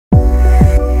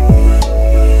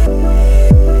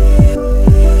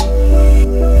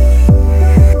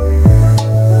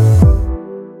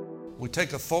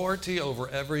take authority over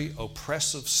every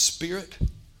oppressive spirit,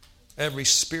 every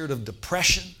spirit of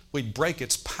depression. We break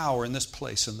its power in this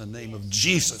place in the name of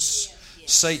Jesus.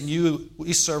 Satan,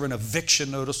 we serve an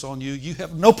eviction notice on you. You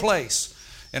have no place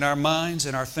in our minds,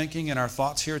 in our thinking, in our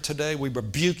thoughts here today. We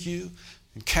rebuke you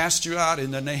and cast you out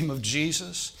in the name of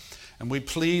Jesus. And we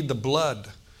plead the blood.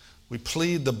 We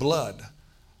plead the blood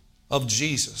of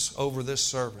Jesus over this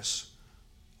service,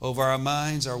 over our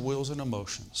minds, our wills, and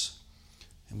emotions.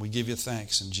 And we give you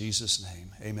thanks in Jesus'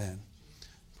 name. Amen.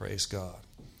 Praise God.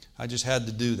 I just had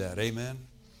to do that. Amen.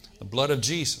 The blood of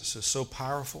Jesus is so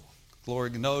powerful. Glory.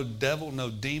 No devil, no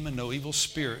demon, no evil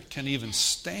spirit can even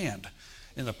stand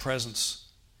in the presence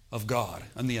of God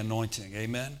and the anointing.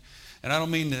 Amen. And I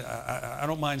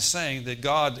don't mind saying that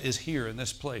God is here in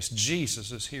this place.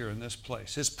 Jesus is here in this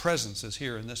place. His presence is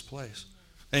here in this place.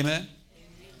 Amen? Amen.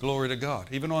 Glory to God.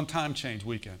 Even on time change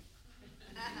weekend.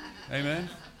 Amen?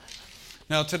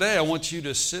 Now today I want you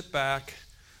to sit back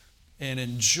and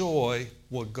enjoy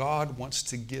what God wants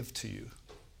to give to you.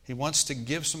 He wants to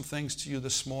give some things to you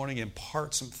this morning,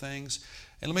 impart some things.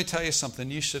 And let me tell you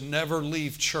something. You should never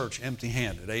leave church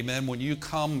empty-handed. Amen? When you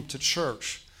come to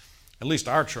church, at least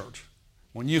our church,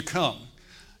 when you come,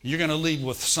 you're going to leave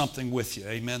with something with you,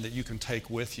 amen, that you can take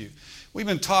with you. We've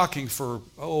been talking for,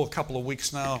 a couple of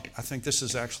weeks now. I think this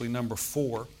is actually number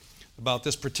 4, about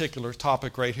this particular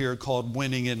topic right here called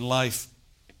winning in life.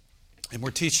 And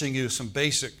we're teaching you some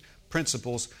basic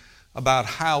principles about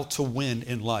how to win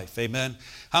in life, amen.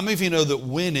 How many of you know that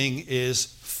winning is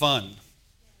fun?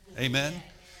 Amen.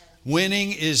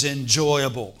 Winning is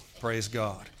enjoyable, praise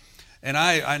God. And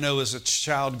I know as a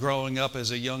child growing up,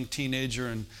 as a young teenager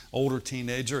and older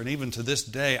teenager, and even to this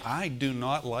day, I do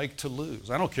not like to lose.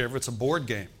 I don't care if it's a board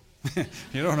game.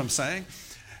 You know what I'm saying?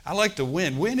 I like to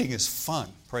win. Winning is fun,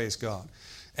 praise God.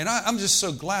 And I'm just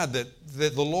so glad that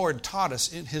the Lord taught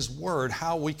us in His Word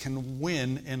how we can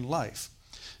win in life.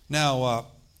 Now,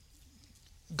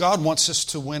 God wants us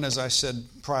to win, as I said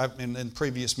in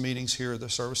previous meetings here at the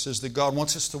services, that God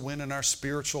wants us to win in our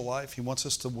spiritual life. He wants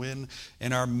us to win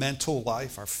in our mental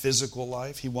life, our physical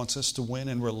life. He wants us to win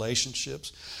in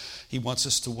relationships. He wants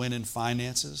us to win in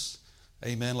finances.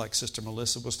 Amen, like Sister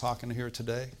Melissa was talking here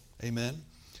today. Amen.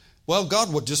 Well,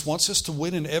 God just wants us to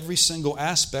win in every single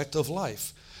aspect of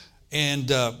life.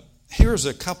 And here's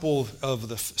a couple of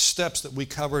the steps that we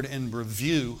covered in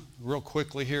review real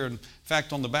quickly here. In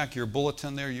fact, on the back of your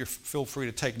bulletin there, you feel free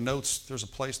to take notes. There's a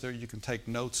place there you can take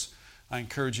notes. I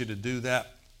encourage you to do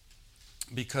that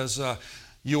because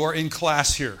you are in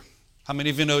class here. How many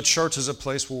of you know church is a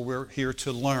place where we're here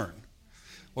to learn?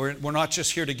 We're not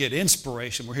just here to get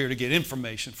inspiration. We're here to get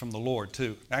information from the Lord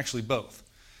too. Actually, both.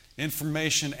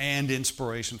 Information and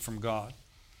inspiration from God.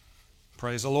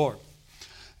 Praise the Lord.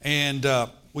 And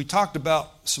we talked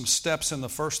about some steps in the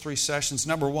first 3 sessions.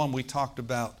 Number 1, we talked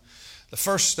about the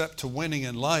first step to winning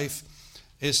in life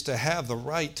is to have the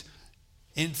right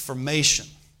information.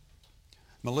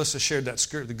 Melissa shared that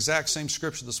script, the exact same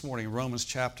scripture this morning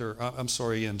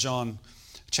in John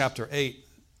chapter 8,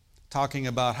 talking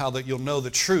about how that you'll know the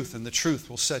truth and the truth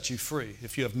will set you free.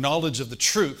 If you have knowledge of the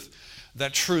truth,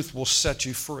 that truth will set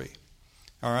you free.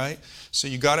 All right? So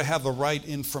you got to have the right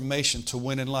information to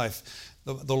win in life.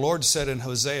 The Lord said in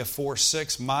Hosea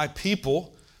 4:6, my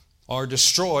people are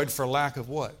destroyed for lack of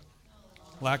what?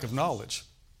 Lack of knowledge.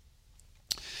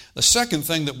 The second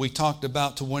thing that we talked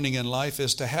about to winning in life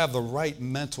is to have the right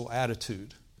mental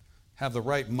attitude. Have the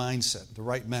right mindset, the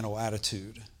right mental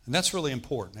attitude. And that's really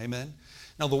important, amen?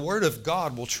 Now the Word of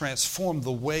God will transform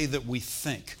the way that we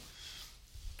think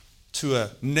to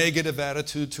a negative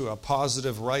attitude, to a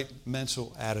positive, right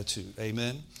mental attitude,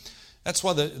 amen? That's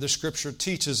why the Scripture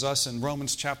teaches us in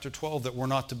Romans chapter 12 that we're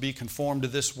not to be conformed to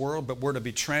this world, but we're to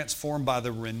be transformed by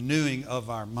the renewing of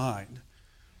our mind.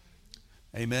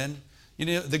 Amen? You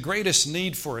know, the greatest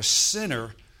need for a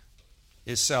sinner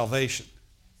is salvation.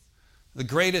 The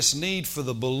greatest need for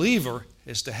the believer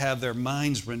is to have their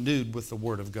minds renewed with the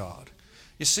Word of God.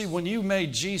 You see, when you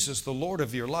made Jesus the Lord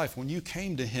of your life, when you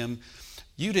came to Him,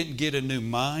 you didn't get a new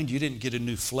mind, you didn't get a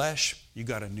new flesh, you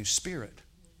got a new spirit,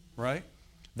 right?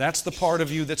 That's the part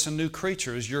of you that's a new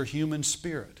creature, is your human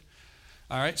spirit.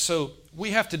 All right, so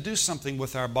we have to do something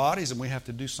with our bodies and we have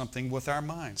to do something with our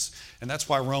minds. And that's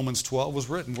why Romans 12 was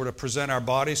written. We're to present our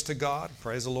bodies to God,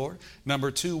 praise the Lord.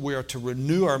 Number 2, we are to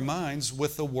renew our minds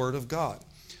with the Word of God.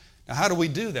 Now, how do we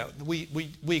do that? We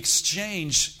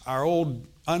exchange our old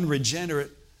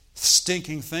unregenerate,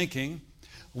 stinking thinking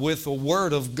with the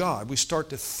Word of God. We start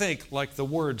to think like the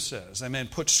Word says. Amen.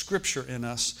 Put Scripture in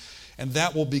us. And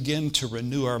that will begin to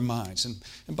renew our minds.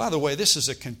 And by the way, this is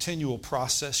a continual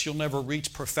process. You'll never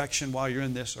reach perfection while you're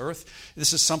in this earth.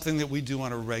 This is something that we do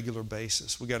on a regular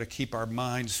basis. We've got to keep our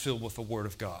minds filled with the Word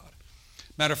of God.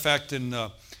 Matter of fact, in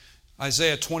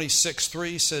Isaiah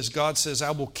 26:3 says, God says,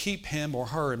 I will keep him or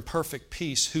her in perfect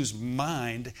peace whose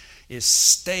mind is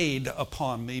stayed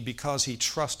upon me because he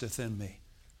trusteth in me.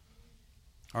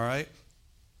 All right?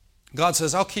 God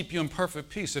says, I'll keep you in perfect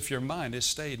peace if your mind is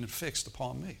stayed and fixed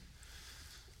upon me.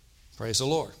 Praise the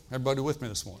Lord. Everybody with me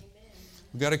this morning?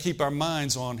 We've got to keep our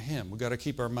minds on Him. We've got to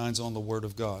keep our minds on the Word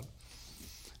of God.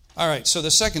 All right, so the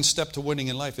second step to winning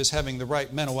in life is having the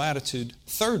right mental attitude.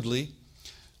 Thirdly,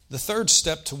 the third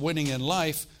step to winning in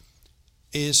life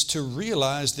is to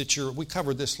realize that we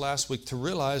covered this last week, to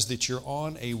realize that you're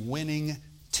on a winning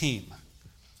team.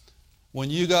 When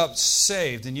you got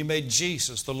saved and you made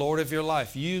Jesus the Lord of your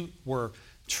life, you were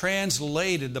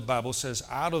translated, the Bible says,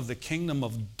 out of the kingdom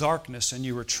of darkness, and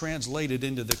you were translated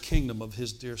into the kingdom of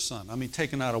His dear Son. I mean,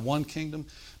 taken out of one kingdom,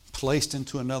 placed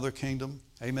into another kingdom.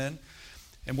 Amen.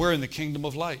 And we're in the kingdom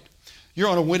of light. You're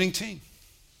on a winning team.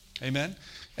 Amen.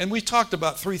 And we talked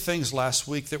about three things last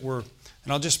week that were,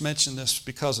 and I'll just mention this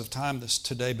because of time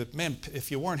today, but man,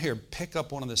 if you weren't here, pick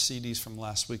up one of the CDs from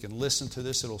last week and listen to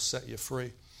this. It'll set you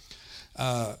free.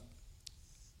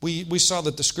 We saw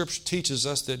that the Scripture teaches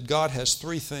us that God has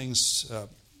three things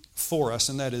for us,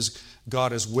 and that is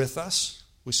God is with us.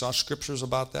 We saw Scriptures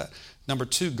about that. Number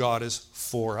two, God is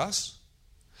for us.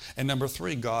 And number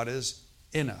three, God is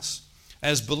in us.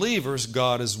 As believers,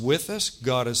 God is with us,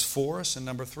 God is for us, and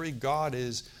number three, God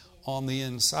is on the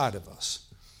inside of us.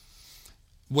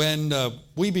 When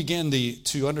we begin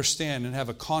to understand and have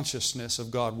a consciousness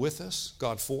of God with us,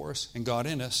 God for us, and God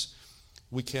in us,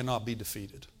 we cannot be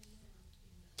defeated.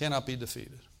 Cannot be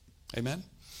defeated. Amen?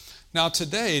 Now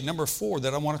today, number 4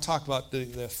 that I want to talk about,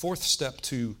 the fourth step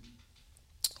to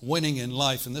winning in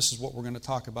life, and this is what we're going to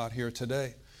talk about here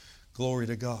today. Glory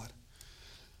to God.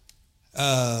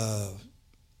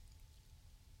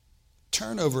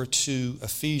 Turn over to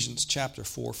Ephesians chapter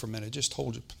 4 for a minute. Just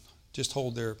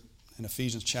hold there in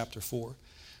Ephesians chapter 4.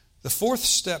 The fourth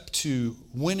step to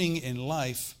winning in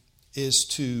life is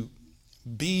to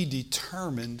be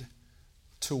determined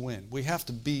to win. We have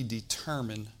to be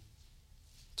determined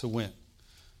to win.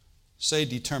 Say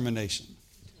determination.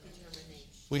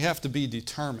 We have to be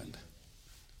determined.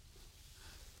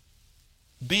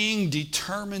 Being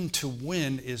determined to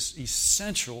win is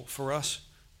essential for us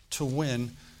to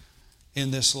win in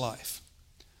this life.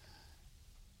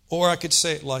 Or I could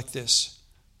say it like this.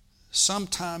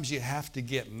 Sometimes you have to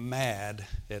get mad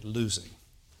at losing.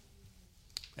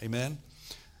 Amen?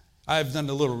 I've done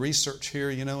a little research here,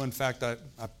 in fact,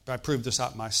 I proved this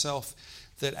out myself,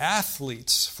 that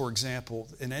athletes, for example,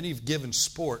 in any given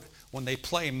sport, when they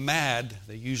play mad,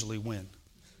 they usually win.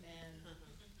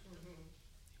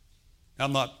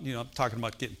 I'm not, I'm talking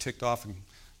about getting ticked off and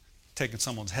taking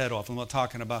someone's head off. I'm not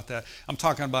talking about that. I'm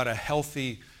talking about a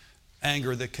healthy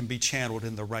anger that can be channeled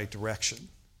in the right direction.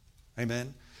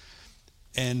 Amen?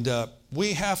 And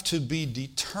we have to be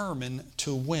determined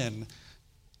to win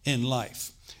in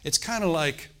life. It's kind of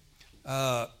like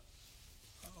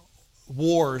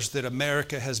wars that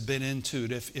America has been into.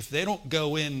 If they don't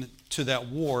go into that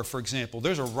war, for example,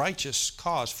 there's a righteous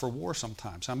cause for war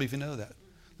sometimes. How many of you know that?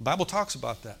 The Bible talks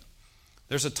about that.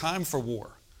 There's a time for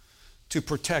war to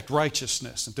protect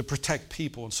righteousness and to protect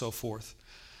people and so forth.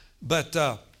 But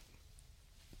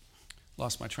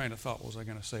lost my train of thought. What was I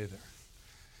going to say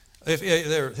there?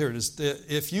 Here it is.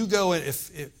 If you go in,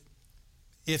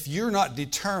 if you're not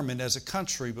determined as a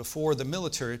country before the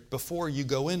military, before you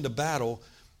go into battle,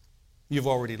 you've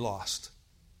already lost.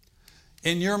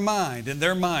 In your mind, in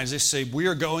their minds, they say, we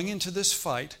are going into this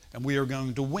fight and we are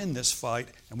going to win this fight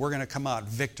and we're going to come out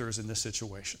victors in this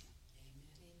situation.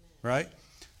 Right?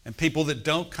 And people that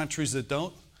don't, countries that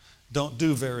don't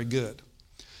do very good.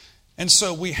 And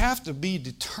so we have to be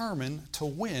determined to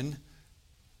win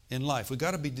in life. We've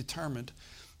got to be determined.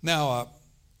 Now,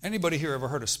 anybody here ever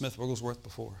heard of Smith Wigglesworth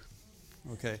before?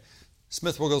 Okay.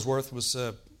 Smith Wigglesworth was,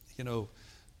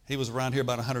 he was around here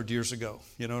about 100 years ago.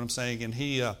 You know what I'm saying? And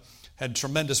he had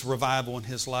tremendous revival in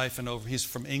his life. And he's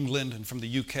from England and from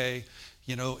the UK,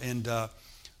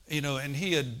 and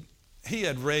he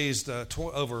had raised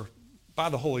over, by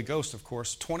the Holy Ghost, of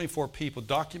course, 24 people,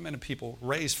 documented people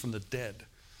raised from the dead.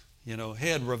 He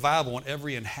had revival on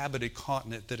every inhabited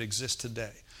continent that exists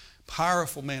today.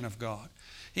 Powerful man of God.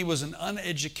 He was an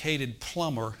uneducated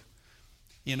plumber,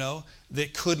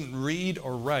 that couldn't read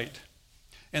or write.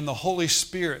 And the Holy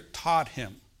Spirit taught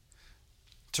him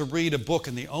to read a book,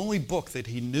 and the only book that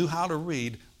he knew how to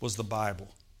read was the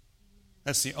Bible.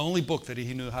 That's the only book that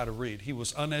he knew how to read. He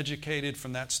was uneducated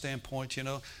from that standpoint, you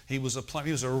know. He was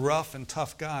a rough and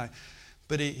tough guy.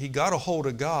 But he got a hold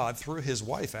of God through his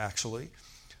wife, actually.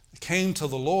 Came to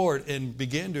the Lord and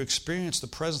began to experience the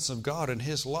presence of God in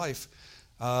his life.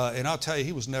 And I'll tell you,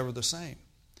 he was never the same.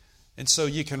 And so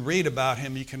you can read about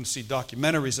him. You can see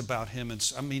documentaries about him.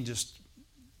 And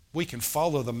we can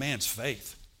follow the man's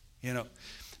faith, you know.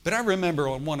 But I remember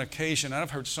on one occasion, and I've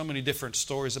heard so many different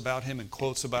stories about him and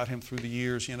quotes about him through the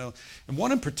years, you know. And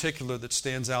one in particular that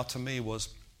stands out to me was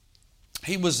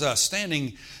he was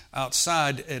standing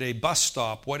outside at a bus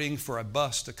stop waiting for a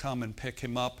bus to come and pick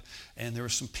him up. And there were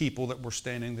some people that were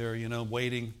standing there, you know,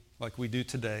 waiting like we do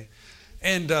today.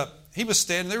 And he was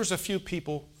standing, there was a few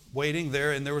people waiting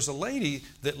there, and there was a lady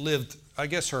that lived, I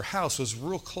guess her house was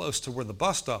real close to where the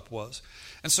bus stop was.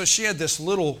 And so she had this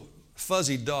little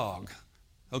fuzzy dog.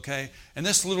 Okay, and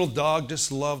this little dog just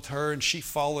loved her, and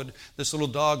this little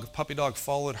dog, puppy dog,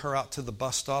 followed her out to the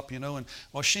bus stop, you know, and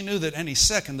well, she knew that any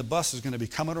second the bus was going to be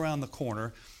coming around the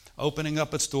corner, opening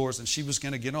up its doors, and she was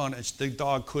going to get on, and the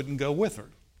dog couldn't go with her,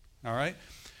 all right?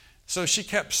 So she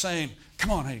kept saying,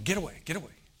 come on, honey, get away, get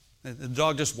away. And the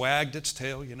dog just wagged its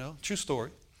tail, you know, true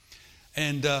story.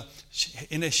 And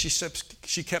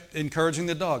she kept encouraging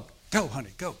the dog, go,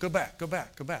 honey, go back, go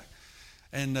back, go back.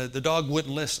 And the dog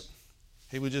wouldn't listen.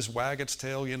 He would just wag its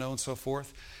tail, you know, and so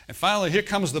forth. And finally, here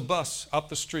comes the bus up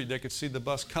the street. They could see the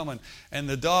bus coming. And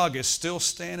the dog is still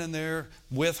standing there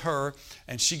with her.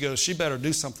 And she goes, she better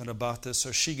do something about this.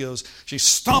 So she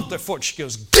stomped her foot. She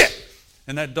goes, get!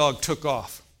 And that dog took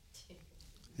off.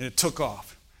 And it took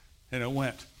off. And it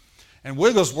went. And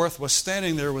Wigglesworth was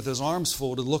standing there with his arms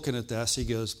folded looking at this. He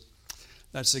goes,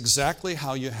 that's exactly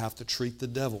how you have to treat the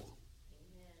devil.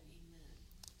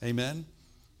 Amen? Amen?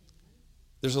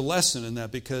 There's a lesson in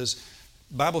that because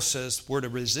the Bible says we're to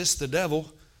resist the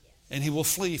devil and he will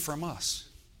flee from us.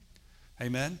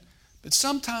 Amen? But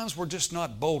sometimes we're just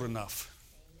not bold enough.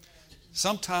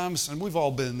 Sometimes, and we've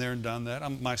all been there and done that,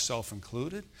 myself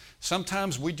included,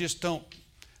 sometimes we just don't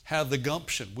have the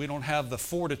gumption. We don't have the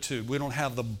fortitude. We don't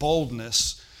have the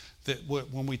boldness that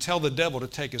when we tell the devil to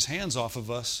take his hands off of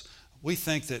us, we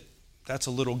think that that's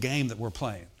a little game that we're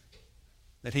playing,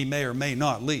 that he may or may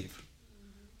not leave.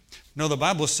 No, the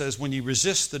Bible says when you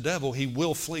resist the devil, he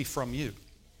will flee from you.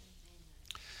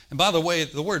 And by the way,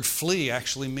 the word flee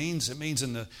actually means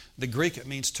in the Greek, it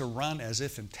means to run as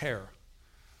if in terror.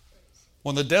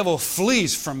 When the devil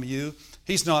flees from you,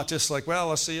 he's not just like, well,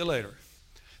 I'll see you later.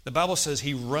 The Bible says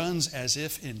he runs as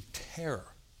if in terror.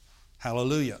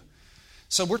 Hallelujah.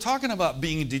 So we're talking about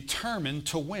being determined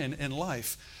to win in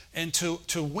life. And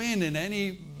to win in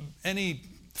any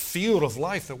field of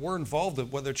life that we're involved in,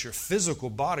 whether it's your physical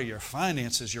body, your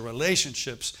finances, your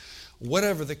relationships,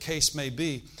 whatever the case may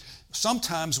be,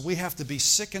 sometimes we have to be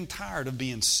sick and tired of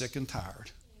being sick and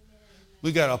tired.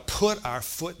 We've got to put our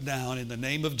foot down in the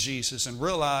name of Jesus and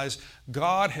realize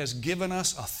God has given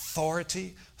us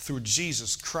authority through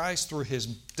Jesus Christ, through his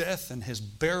death and his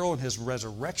burial and his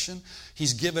resurrection.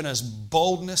 He's given us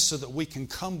boldness so that we can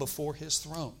come before his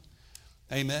throne.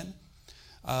 Amen.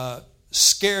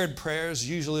 Scared prayers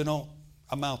usually don't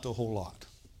amount to a whole lot.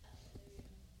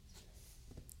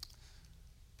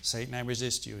 Satan, I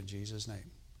resist you in Jesus'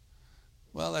 name.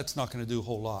 Well, that's not going to do a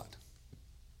whole lot.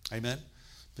 Amen.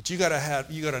 But you got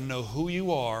to know who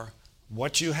you are,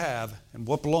 what you have, and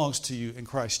what belongs to you in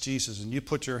Christ Jesus. And you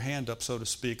put your hand up, so to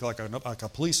speak, like a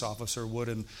police officer would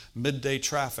in midday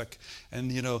traffic.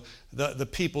 And you know the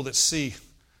people that see,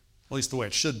 at least the way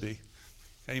it should be.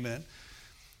 Amen.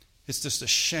 It's just a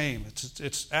shame.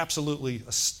 It's absolutely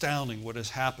astounding what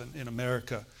has happened in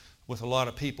America with a lot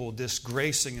of people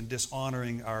disgracing and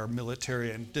dishonoring our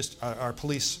military and our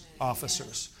police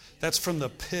officers. That's from the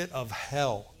pit of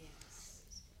hell.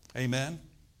 Amen?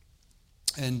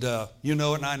 And you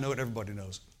know it and I know it. Everybody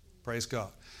knows it. Praise God.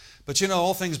 But you know,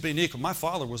 all things being equal, my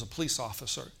father was a police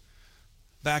officer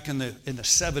back in the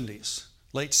 70s,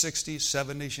 late 60s,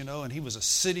 70s, you know, and he was a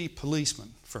city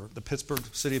policeman for the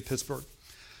city of Pittsburgh.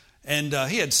 And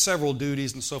he had several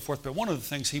duties and so forth, but one of the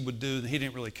things he would do, and he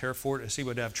didn't really care for it, is he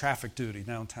would have traffic duty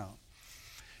downtown.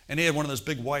 And he had one of those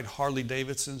big white Harley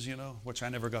Davidsons, you know, which I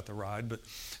never got to ride, but,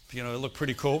 you know, it looked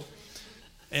pretty cool.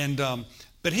 And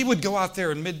but he would go out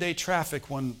there in midday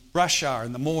traffic when rush hour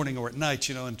in the morning or at night,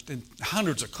 you know, and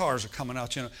hundreds of cars are coming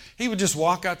out, you know. He would just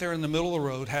walk out there in the middle of the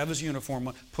road, have his uniform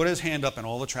on, put his hand up, and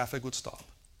all the traffic would stop.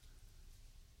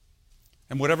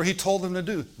 And whatever he told them to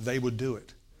do, they would do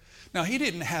it. Now, he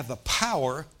didn't have the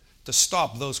power to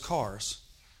stop those cars,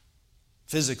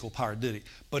 physical power, did he?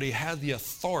 But he had the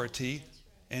authority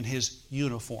in his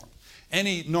uniform.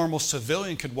 Any normal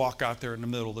civilian could walk out there in the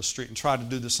middle of the street and try to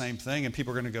do the same thing, and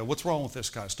people are going to go, what's wrong with this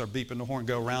guy? Start beeping the horn,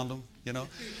 go around him, you know.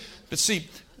 But see,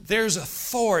 there's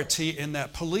authority in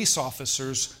that police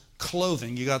officer's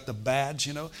clothing. You got the badge,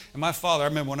 you know. And my father, I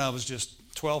remember when I was just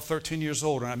 12, 13 years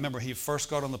old, and I remember he first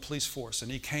got on the police force, and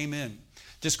he came in,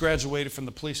 just graduated from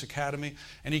the police academy,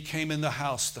 and he came in the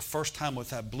house the first time with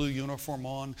that blue uniform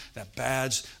on, that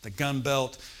badge, the gun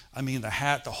belt, I mean, the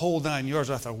hat, the whole 9 yards.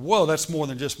 I thought, whoa, that's more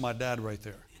than just my dad right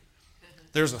there.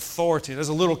 There's authority. There's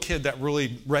a little kid that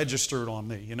really registered on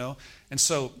me, you know. And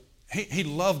so he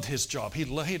loved his job. He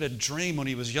had a dream when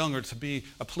he was younger to be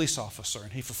a police officer,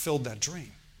 and he fulfilled that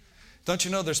dream. Don't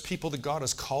you know there's people that God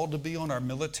has called to be on our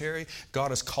military?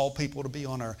 God has called people to be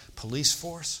on our police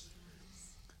force.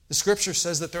 The scripture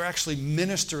says that they're actually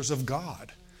ministers of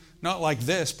God. Not like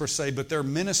this per se, but they're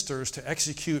ministers to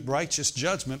execute righteous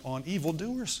judgment on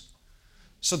evildoers.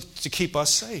 So to keep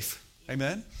us safe.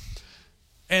 Amen?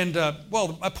 And,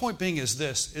 well, my point being is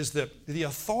this, is that the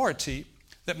authority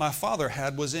that my father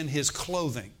had was in his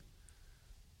clothing.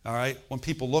 All right? When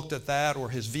people looked at that or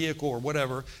his vehicle or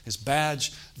whatever, his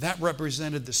badge, that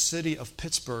represented the city of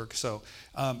Pittsburgh. So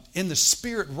in the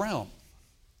spirit realm,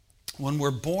 when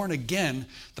we're born again,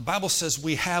 the Bible says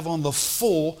we have on the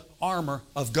full armor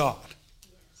of God.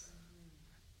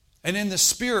 And in the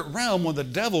spirit realm, when the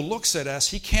devil looks at us,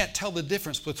 he can't tell the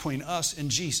difference between us and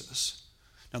Jesus.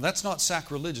 Now, that's not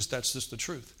sacrilegious. That's just the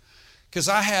truth. Because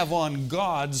I have on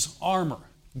God's armor,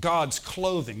 God's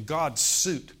clothing, God's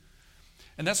suit.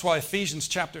 And that's why Ephesians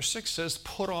chapter 6 says,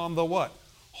 put on the what?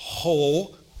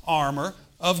 Whole armor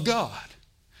of God,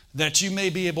 that you may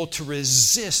be able to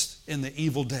resist in the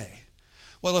evil day.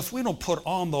 Well, if we don't put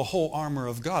on the whole armor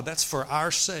of God, that's for our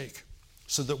sake,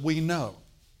 so that we know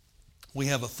we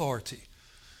have authority.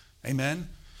 Amen?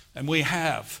 And we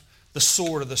have the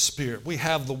sword of the Spirit. We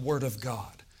have the Word of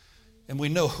God. And we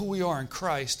know who we are in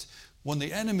Christ. When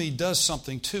the enemy does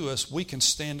something to us, we can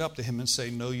stand up to him and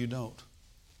say, no, you don't.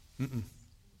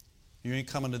 You ain't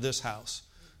coming to this house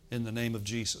in the name of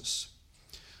Jesus.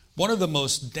 One of the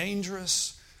most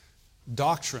dangerous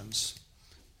doctrines,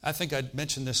 I think I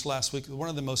mentioned this last week, one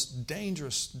of the most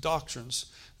dangerous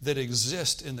doctrines that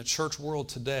exist in the church world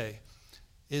today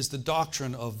is the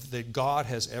doctrine of that God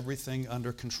has everything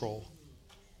under control.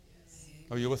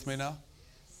 Are you with me now?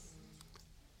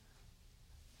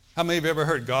 How many of you ever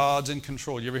heard God's in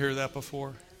control? You ever hear that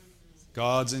before?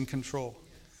 God's in control.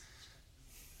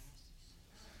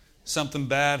 Something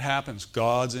bad happens,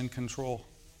 God's in control.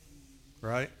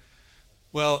 Right?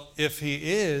 Well, if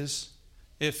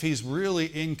he's really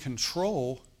in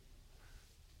control,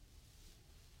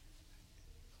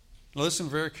 listen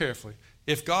very carefully.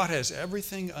 If God has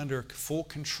everything under full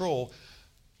control,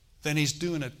 then he's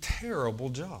doing a terrible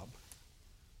job.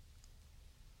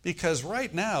 Because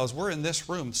right now, as we're in this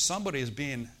room, somebody is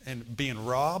being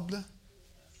robbed.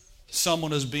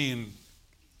 Someone is being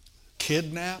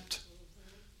kidnapped.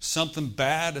 Something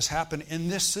bad has happened in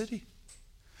this city.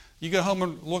 You go home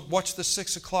and watch the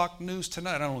 6 o'clock news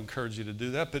tonight. I don't encourage you to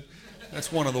do that, but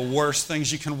that's one of the worst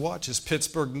things you can watch is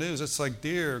Pittsburgh news. It's like,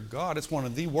 dear God, it's one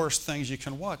of the worst things you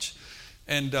can watch.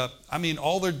 And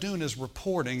all they're doing is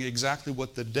reporting exactly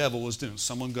what the devil was doing.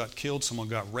 Someone got killed, someone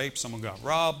got raped, someone got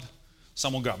robbed,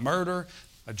 someone got murdered,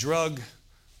 a drug,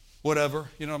 whatever,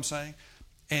 you know what I'm saying?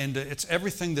 And it's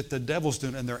everything that the devil's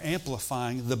doing, and they're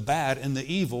amplifying the bad and the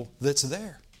evil that's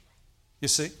there. You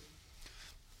see?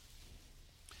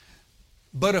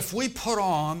 But if we put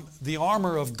on the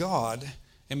armor of God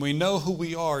and we know who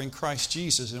we are in Christ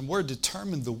Jesus and we're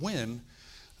determined to win,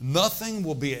 nothing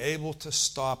will be able to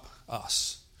stop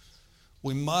us.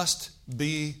 We must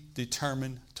be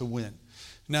determined to win.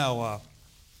 Now,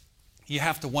 you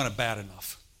have to want it bad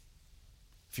enough.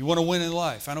 If you want to win in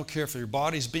life, I don't care if your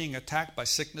body's being attacked by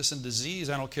sickness and disease.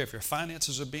 I don't care if your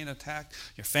finances are being attacked,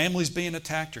 your family's being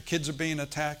attacked, your kids are being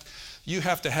attacked. You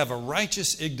have to have a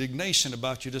righteous indignation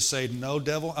about you to say, no,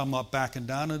 devil, I'm not backing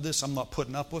down to this. I'm not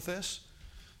putting up with this.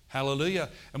 Hallelujah.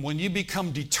 And when you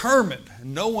become determined,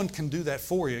 and no one can do that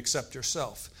for you except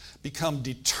yourself, become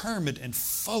determined and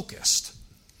focused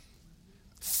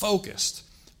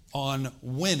on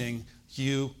winning,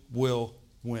 you will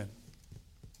win.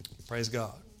 Praise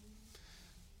God.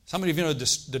 How many of you know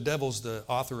the devil's the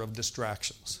author of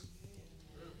distractions?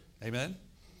 Amen?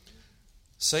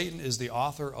 Satan is the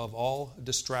author of all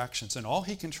distractions, and all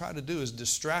he can try to do is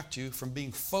distract you from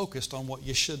being focused on what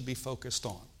you should be focused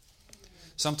on.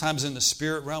 Sometimes in the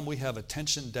spirit realm, we have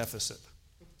attention deficit.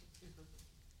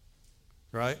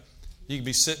 Right? You can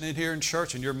be sitting in here in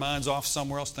church and your mind's off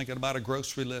somewhere else thinking about a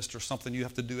grocery list or something you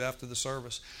have to do after the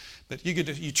service. But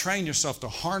you train yourself to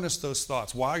harness those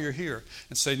thoughts while you're here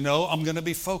and say, no, I'm going to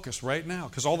be focused right now,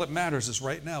 because all that matters is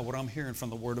right now what I'm hearing from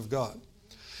the Word of God.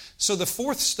 So the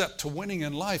fourth step to winning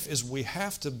in life is we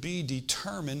have to be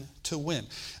determined to win.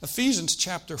 Ephesians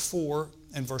chapter 4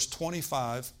 and verse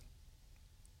 25,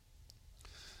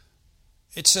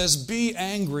 it says, be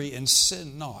angry and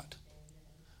sin not.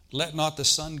 Let not the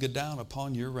sun go down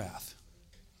upon your wrath.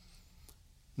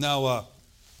 Now,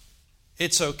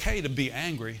 it's okay to be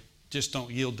angry, just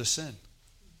don't yield to sin.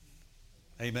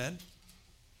 Amen?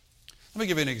 Let me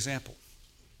give you an example.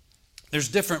 There's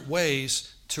different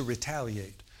ways to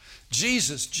retaliate.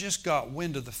 Jesus just got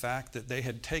wind of the fact that they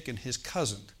had taken his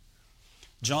cousin,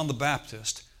 John the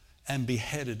Baptist, and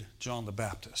beheaded John the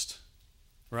Baptist.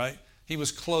 Right? He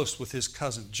was close with his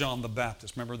cousin, John the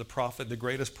Baptist. Remember the prophet, the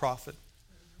greatest prophet?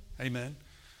 Amen.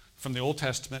 From the Old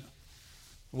Testament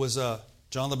was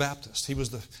John the Baptist. He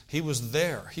was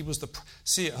there.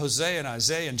 See, Hosea and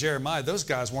Isaiah and Jeremiah, those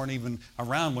guys weren't even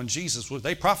around when Jesus was.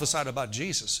 They prophesied about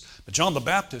Jesus. But John the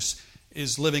Baptist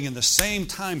is living in the same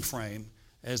time frame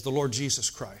as the Lord Jesus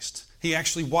Christ. He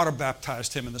actually water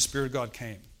baptized him and the Spirit of God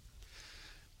came.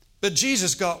 But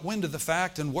Jesus got wind of the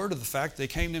fact and word of the fact. They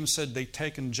came to him and said they've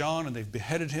taken John and they've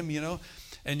beheaded him,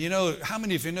 And how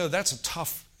many of you know that's a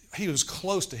tough. He was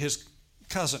close to his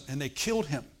cousin, and they killed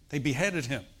him. They beheaded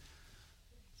him.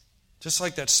 Just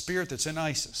like that spirit that's in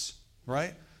ISIS,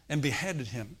 right? And beheaded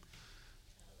him.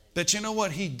 But you know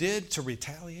what he did to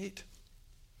retaliate?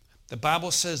 The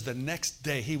Bible says the next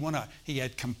day he went out. He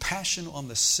had compassion on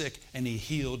the sick, and he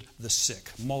healed the sick.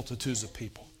 Multitudes of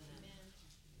people.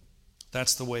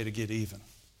 That's the way to get even.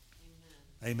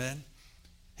 Amen?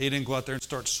 He didn't go out there and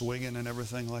start swinging and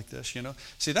everything like this,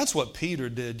 See, that's what Peter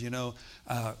did,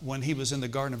 when he was in the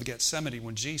Garden of Gethsemane,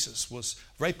 when Jesus was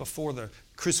right before the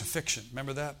crucifixion.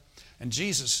 Remember that? And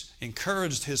Jesus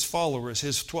encouraged his followers,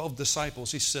 his 12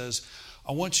 disciples. He says,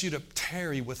 I want you to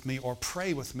tarry with me or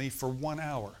pray with me for 1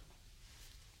 hour.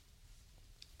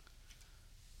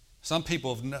 Some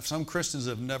Christians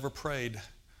have never prayed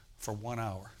for 1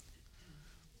 hour.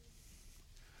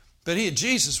 But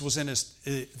Jesus was in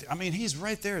he's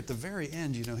right there at the very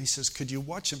end, He says, could you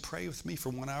watch and pray with me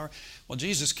for 1 hour? Well,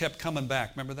 Jesus kept coming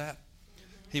back. Remember that?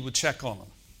 He would check on them.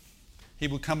 He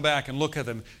would come back and look at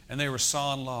them, and they were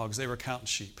sawing logs. They were counting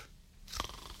sheep.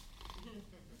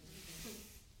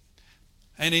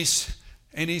 And he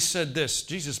said this.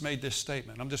 Jesus made this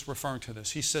statement. I'm just referring to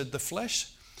this. He said,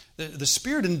 the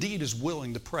spirit indeed is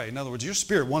willing to pray. In other words, your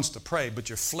spirit wants to pray, but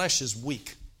your flesh is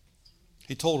weak.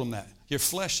 He told him that. Your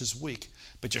flesh is weak,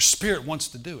 but your spirit wants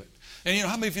to do it. And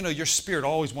how many of you know your spirit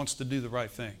always wants to do the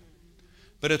right thing?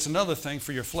 But it's another thing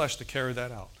for your flesh to carry that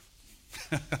out.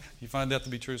 You find that to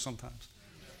be true sometimes.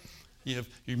 You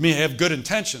may have good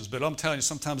intentions, but I'm telling you,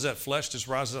 sometimes that flesh just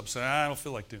rises up and says, I don't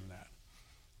feel like doing that.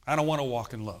 I don't want to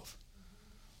walk in love.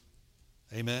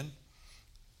 Amen?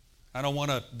 I don't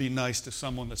want to be nice to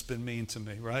someone that's been mean to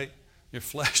me, right? Your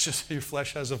flesh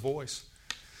has a voice.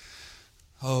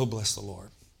 Oh, bless the Lord.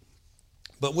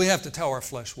 But we have to tell our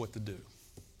flesh what to do.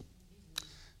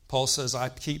 Paul says,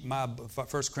 1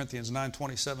 Corinthians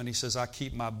 9:27, he says, I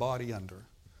keep my body under.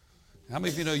 How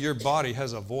many of you know your body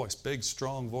has a voice, big,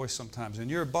 strong voice sometimes,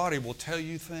 and your body will tell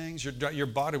you things. Your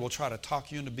body will try to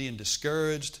talk you into being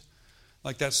discouraged.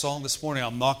 Like that song this morning,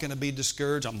 I'm not going to be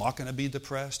discouraged. I'm not going to be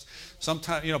depressed.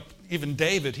 Sometimes, even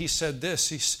David, he said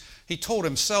this. He told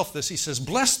himself this. He says,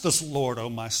 bless the Lord,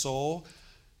 O my soul,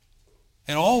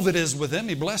 and all that is within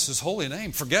me, bless his holy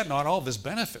name. Forget not all of his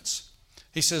benefits.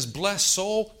 He says, bless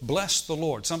soul, bless the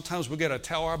Lord. Sometimes we've got to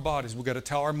tell our bodies, we've got to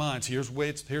tell our minds, here's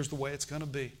the way it's going to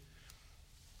be.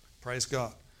 Praise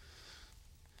God.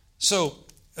 So,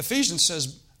 Ephesians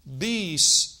says,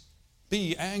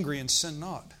 be angry and sin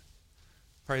not.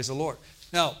 Praise the Lord.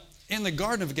 Now, in the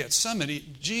Garden of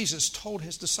Gethsemane, Jesus told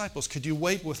his disciples, could you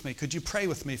wait with me? Could you pray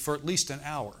with me for at least an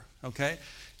hour? Okay?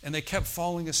 And they kept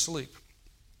falling asleep.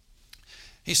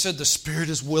 He said, the spirit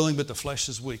is willing, but the flesh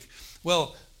is weak.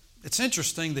 Well, it's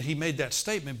interesting that he made that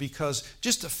statement because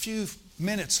just a few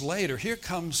minutes later, here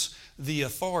comes the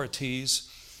authorities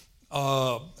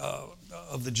of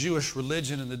the Jewish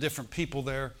religion and the different people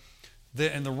there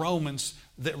and the Romans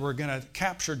that were going to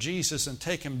capture Jesus and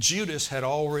take him. Judas had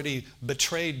already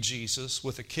betrayed Jesus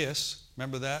with a kiss.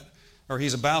 Remember that? Or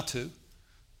he's about to.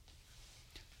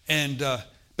 And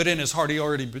but in his heart, he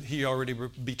already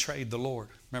betrayed the Lord.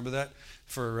 Remember that?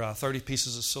 For 30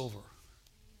 pieces of silver.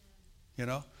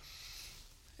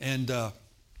 And the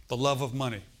love of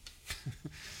money.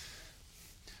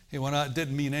 He went out, it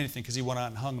didn't mean anything because he went out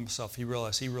and hung himself. He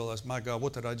realized, my God,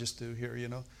 what did I just do here,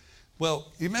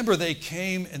 Well, you remember they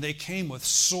came with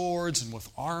swords and with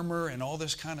armor and all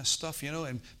this kind of stuff,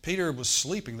 and Peter was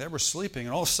sleeping. They were sleeping,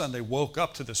 and all of a sudden they woke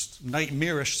up to this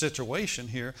nightmarish situation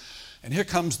here. And here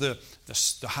comes the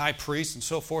high priest and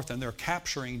so forth, and they're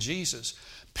capturing Jesus.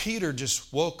 Peter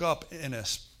just woke up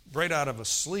right out of a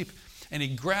sleep, and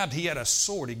he had a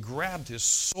sword. He grabbed his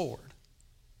sword,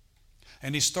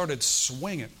 and he started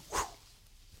swinging.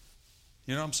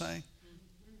 You know what I'm saying?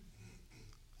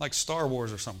 Like Star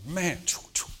Wars or something. Man,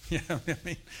 you know what I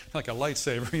mean? Like a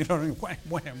lightsaber, you know what I mean? Wham,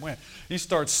 wham, wham. He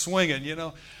starts swinging,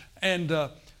 And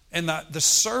the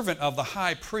servant of the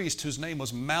high priest, whose name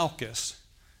was Malchus,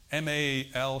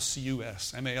 Malcus,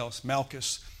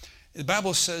 Malchus. The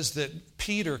Bible says that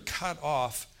Peter cut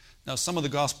off. Now, some of the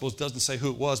Gospels doesn't say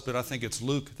who it was, but I think it's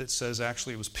Luke that says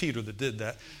actually it was Peter that did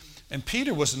that. And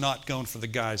Peter was not going for the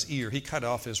guy's ear. He cut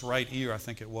off his right ear, I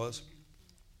think it was.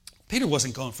 Peter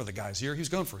wasn't going for the guy's ear. He was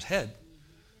going for his head.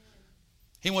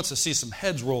 He wants to see some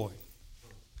heads rolling.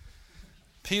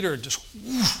 Peter just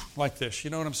like this, you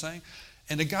know what I'm saying?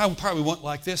 And the guy probably went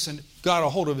like this and got a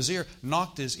hold of his ear,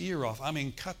 knocked his ear off. I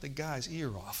mean, cut the guy's ear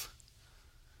off.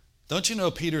 Don't you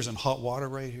know Peter's in hot water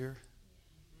right here?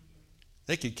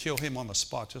 They could kill him on the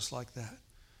spot just like that.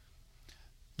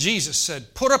 Jesus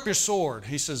said, put up your sword.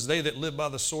 He says, they that live by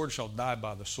the sword shall die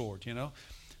by the sword,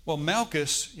 Well,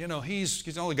 Malchus,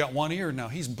 he's only got one ear now.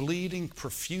 He's bleeding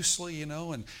profusely,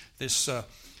 and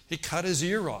he cut his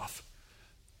ear off.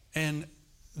 And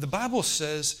the Bible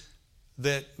says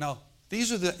that, now,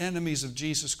 these are the enemies of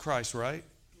Jesus Christ, right?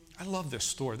 I love this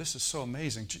story. This is so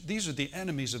amazing. These are the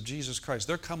enemies of Jesus Christ.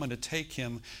 They're coming to take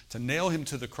him, to nail him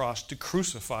to the cross, to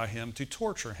crucify him, to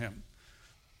torture him.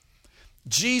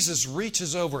 Jesus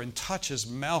reaches over and touches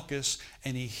Malchus,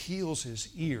 and he heals his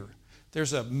ear.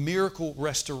 There's a miracle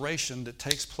restoration that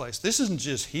takes place. This isn't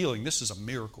just healing. This is a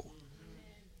miracle.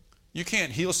 You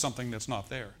can't heal something that's not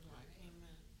there.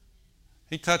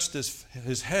 He touched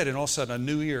his head, and all of a sudden a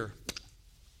new ear.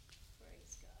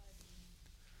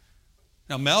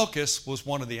 Now, Malchus was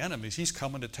one of the enemies. He's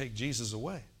coming to take Jesus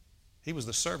away. He was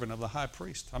the servant of the high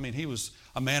priest. I mean, he was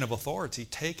a man of authority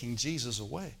taking Jesus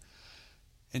away.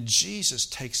 And Jesus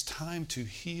takes time to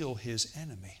heal his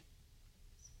enemy.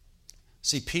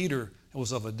 See, Peter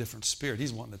was of a different spirit.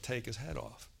 He's wanting to take his head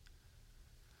off.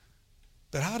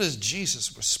 But how does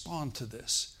Jesus respond to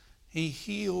this? He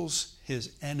heals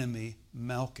his enemy,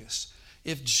 Malchus.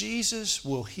 If Jesus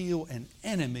will heal an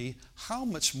enemy, how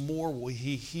much more will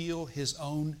he heal his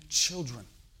own children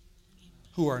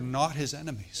who are not his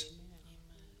enemies?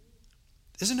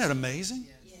 Isn't that amazing?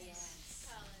 Yes.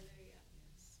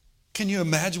 Can you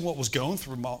imagine what was going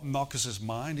through Malchus's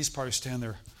mind? He's probably standing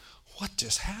there, what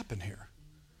just happened here?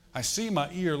 I see my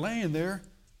ear laying there.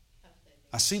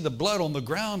 I see the blood on the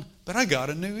ground, but I got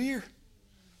a new ear.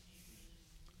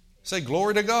 Say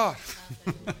glory to God.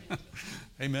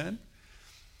 Amen.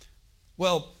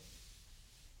 Well,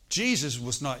 Jesus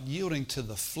was not yielding to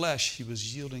the flesh. He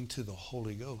was yielding to the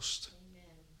Holy Ghost.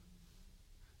 Amen.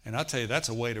 And I tell you, that's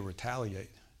a way to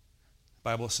retaliate. The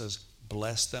Bible says,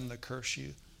 bless them that curse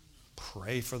you.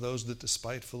 Pray for those that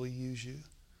despitefully use you.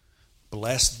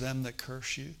 Bless them that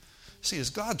curse you. See, is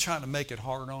God trying to make it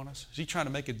hard on us? Is he trying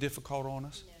to make it difficult on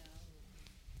us? No.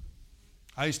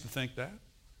 I used to think that.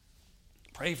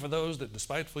 Pray for those that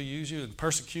despitefully use you and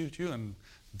persecute you and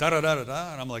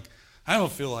da-da-da-da-da. And I'm like, I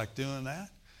don't feel like doing that.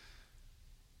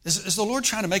 Is the Lord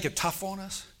trying to make it tough on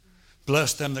us?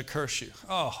 Bless them that curse you.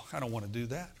 Oh, I don't want to do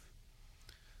that.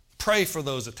 Pray for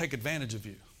those that take advantage of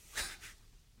you.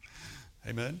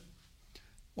 Amen.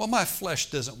 Well, my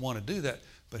flesh doesn't want to do that.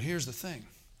 But here's the thing.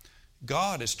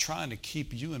 God is trying to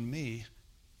keep you and me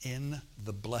in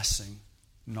the blessing,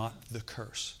 not the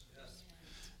curse.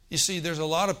 You see, there's a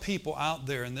lot of people out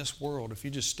there in this world, if you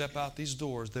just step out these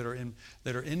doors, that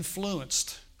are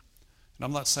influenced. And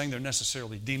I'm not saying they're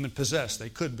necessarily demon-possessed. They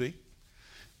could be.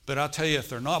 But I'll tell you, if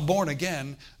they're not born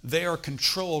again, they are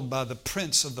controlled by the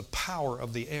prince of the power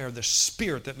of the air, the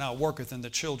spirit that now worketh in the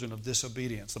children of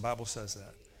disobedience. The Bible says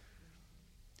that.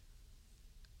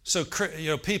 So,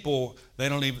 people, they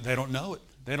don't know it.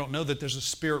 They don't know that there's a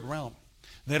spirit realm.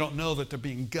 They don't know that they're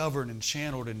being governed and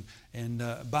channeled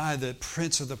and by the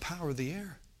prince of the power of the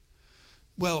air.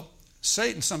 Well,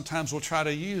 Satan sometimes will try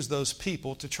to use those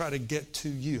people to try to get to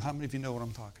you. How many of you know what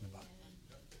I'm talking about?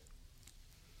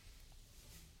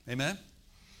 Amen?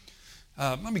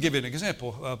 Let me give you an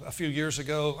example. A few years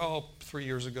ago, 3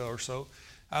 years ago or so,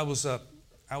 I was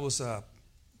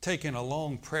taking a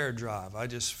long prayer drive. I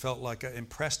just felt like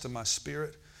impressed in my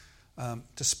spirit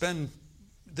to spend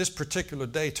this particular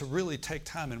day to really take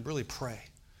time and really pray.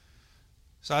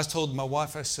 So I told my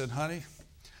wife, I said, honey,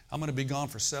 I'm going to be gone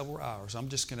for several hours. I'm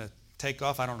just going to take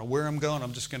off. I don't know where I'm going.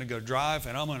 I'm just going to go drive,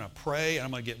 and I'm going to pray, and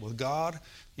I'm going to get with God,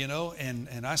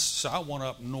 so I went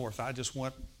up north. I just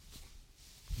went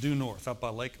due north, up by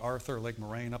Lake Arthur, Lake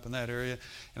Moraine, up in that area.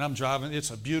 And I'm driving. It's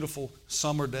a beautiful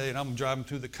summer day, and I'm driving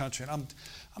through the country, and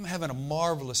I'm having a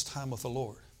marvelous time with the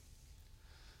Lord.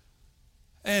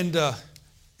 And I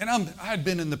had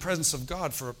been in the presence of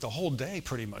God for the whole day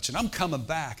pretty much. And I'm coming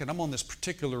back, and I'm on this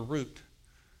particular route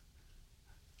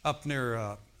up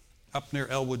near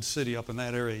Elwood City, up in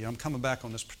that area. I'm coming back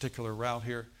on this particular route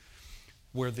here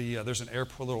where there's a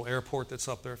little airport that's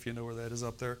up there, if you know where that is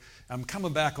up there. I'm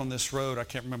coming back on this road. I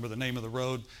can't remember the name of the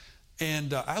road.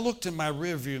 And I looked in my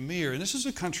rearview mirror, and this is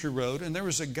a country road, and there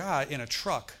was a guy in a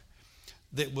truck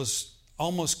that was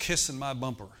almost kissing my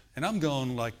bumper. And I'm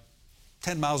going like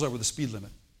 10 miles over the speed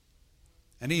limit.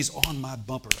 And he's on my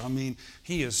bumper. I mean,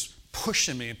 he is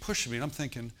pushing me. And I'm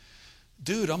thinking,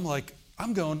 dude, I'm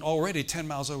going already 10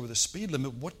 miles over the speed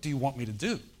limit. What do you want me to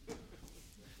do?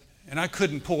 And I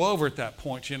couldn't pull over at that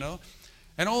point,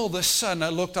 And all of a sudden, I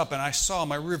looked up and I saw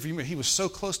my rearview mirror. He was so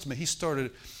close to me. He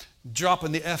started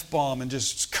dropping the F-bomb and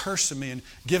just cursing me and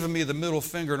giving me the middle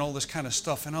finger and all this kind of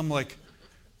stuff. And I'm like,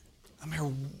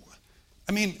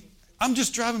 I'm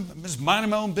just driving, I'm just minding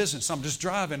my own business. I'm just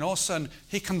driving. And all of a sudden,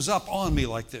 he comes up on me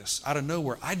like this, out of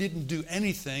nowhere. I didn't do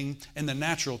anything in the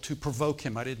natural to provoke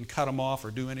him. I didn't cut him off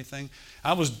or do anything.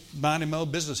 I was minding my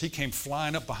own business. He came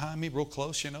flying up behind me real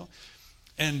close,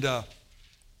 And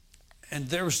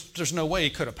there's no way he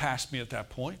could have passed me at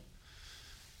that point.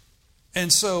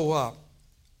 And so,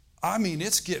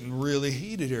 it's getting really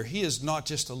heated here. He is not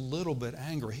just a little bit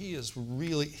angry. He is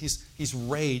really, he's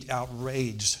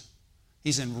outraged.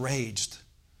 He's enraged.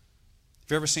 Have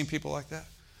you ever seen people like that?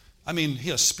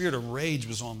 A spirit of rage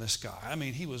was on this guy.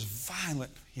 He was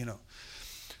violent,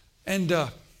 And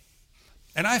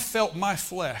I felt my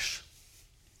flesh.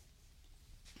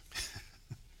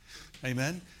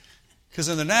 Amen? Because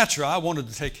in the natural, I wanted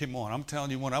to take him on. I'm telling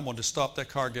you what, I wanted to stop that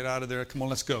car, get out of there. Come on,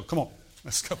 let's go. Come on,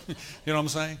 let's go. You know what I'm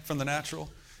saying? From the natural.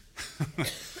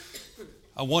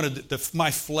 My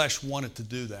flesh wanted to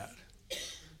do that.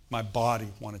 My body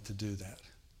wanted to do that.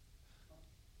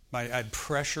 I had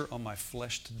pressure on my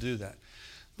flesh to do that.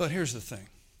 But here's the thing.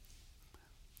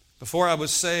 Before I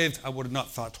was saved, I would have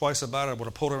not thought twice about it. I would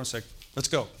have pulled over and said, let's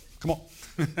go. Come on.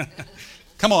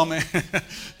 Come on, man. You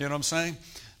know what I'm saying?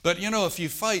 But, if you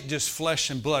fight just flesh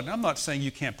and blood, and I'm not saying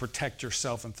you can't protect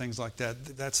yourself and things like that.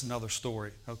 That's another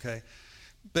story, okay?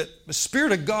 But the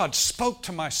Spirit of God spoke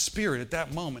to my spirit at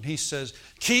that moment. He says,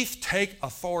 Keith, take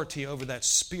authority over that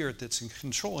spirit that's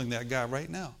controlling that guy right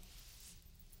now.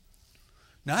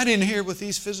 Now, I didn't hear it with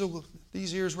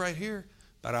these ears right here,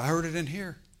 but I heard it in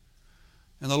here.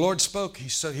 And the Lord spoke. He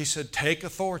said, take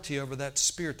authority over that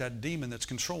spirit, that demon that's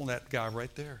controlling that guy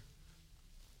right there.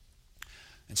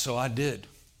 And so I did.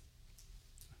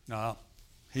 Now,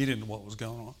 he didn't know what was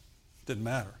going on. Didn't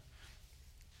matter.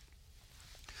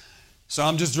 So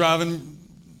I'm just driving,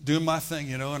 doing my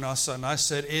thing, and all of a sudden I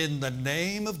said, in the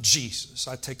name of Jesus,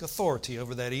 I take authority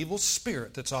over that evil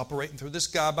spirit that's operating through this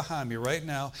guy behind me right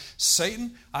now.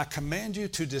 Satan, I command you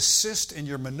to desist in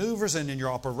your maneuvers and in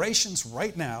your operations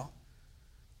right now.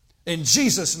 In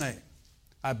Jesus' name,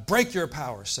 I break your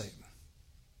power, Satan.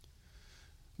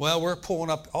 Well, we're pulling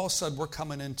up, all of a sudden we're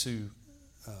coming into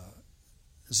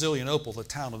Zillionople, the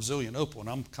town of Zillionople, and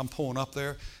I'm pulling up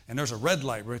there, and there's a red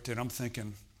light right there, and I'm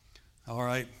thinking, all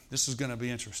right, this is going to be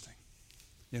interesting,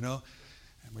 And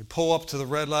we pull up to the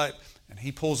red light, and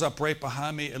he pulls up right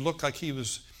behind me. It looked like he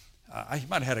was, he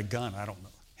might have had a gun, I don't know.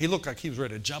 He looked like he was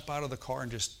ready to jump out of the car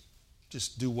and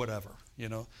just do whatever,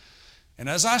 And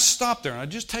as I stopped there, and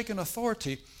I'd just taken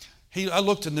authority, I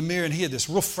looked in the mirror, and he had this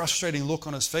real frustrating look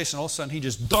on his face, and all of a sudden he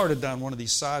just darted down one of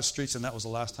these side streets, and that was the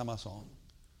last time I saw him.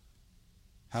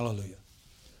 Hallelujah.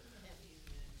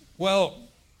 Well,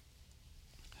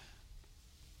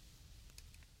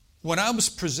 when I was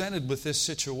presented with this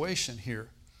situation here,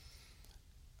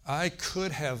 I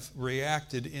could have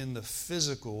reacted in the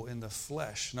physical, in the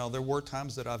flesh. Now, there were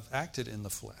times that I've acted in the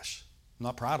flesh. I'm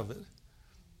not proud of it,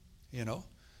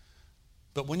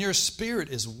 But when your spirit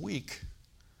is weak,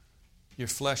 your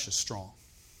flesh is strong.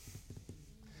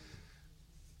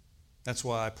 That's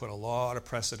why I put a lot of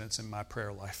precedence in my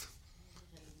prayer life.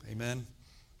 Amen.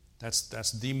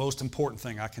 That's the most important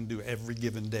thing I can do every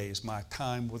given day is my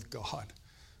time with God.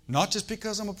 Not just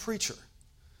because I'm a preacher,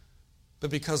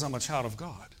 but because I'm a child of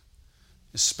God.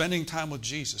 Is spending time with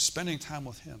Jesus, spending time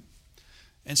with Him.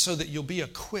 And so that you'll be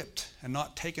equipped and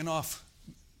not taken off,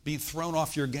 being thrown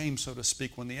off your game, so to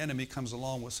speak, when the enemy comes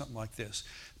along with something like this.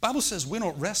 The Bible says we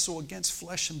don't wrestle against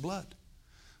flesh and blood.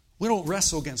 We don't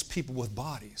wrestle against people with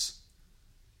bodies.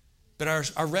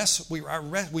 But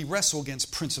we wrestle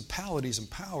against principalities and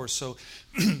powers. So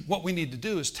what we need to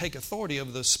do is take authority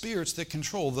over those spirits that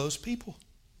control those people.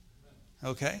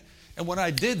 Okay? And when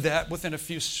I did that, within a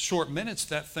few short minutes,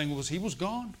 he was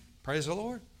gone. Praise the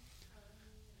Lord.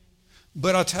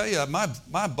 But I'll tell you,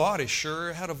 my body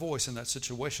sure had a voice in that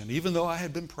situation, even though I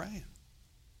had been praying.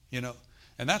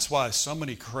 And that's why so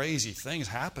many crazy things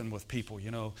happen with people,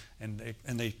 and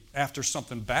they after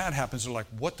something bad happens, they're like,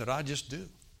 what did I just do?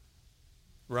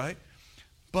 Right?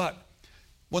 But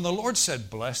when the Lord said,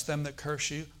 bless them that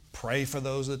curse you, pray for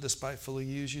those that despitefully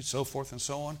use you, so forth and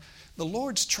so on, the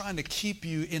Lord's trying to keep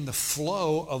you in the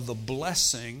flow of the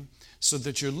blessing so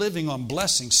that you're living on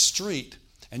blessing street.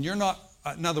 And you're not,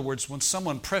 in other words, when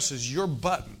someone presses your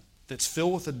button that's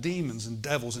filled with the demons and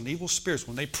devils and evil spirits,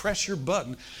 when they press your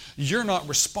button, you're not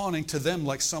responding to them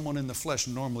like someone in the flesh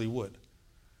normally would.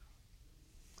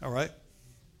 All right?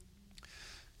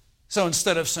 So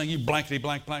instead of saying, you blankety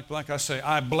blank, blank, blank, I say,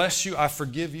 I bless you, I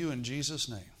forgive you in Jesus'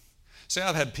 name. See,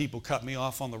 I've had people cut me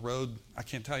off on the road, I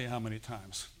can't tell you how many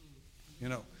times,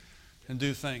 and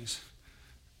do things.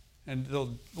 And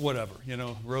they'll, whatever,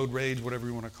 road rage, whatever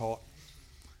you want to call it.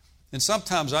 And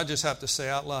sometimes I just have to say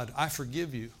out loud, I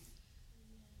forgive you.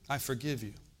 I forgive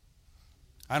you.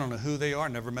 I don't know who they are,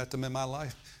 never met them in my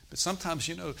life. But sometimes,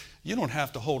 you don't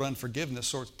have to hold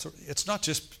unforgiveness. It's not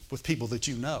just with people that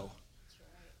you know.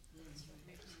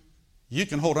 You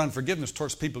can hold unforgiveness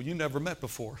towards people you never met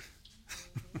before.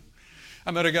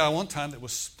 I met a guy one time that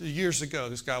was years ago.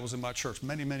 This guy was in my church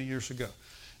many, many years ago.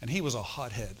 And he was a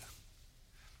hothead.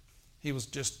 He was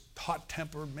just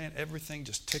hot-tempered, man. Everything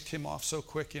just ticked him off so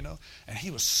quick, And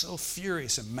he was so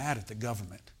furious and mad at the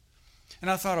government. And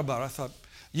I thought,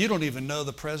 you don't even know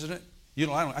the president.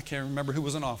 I can't remember who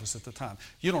was in office at the time.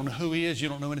 You don't know who he is. You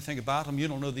don't know anything about him. You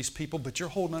don't know these people. But you're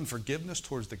holding unforgiveness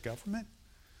towards the government?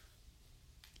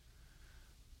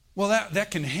 Well,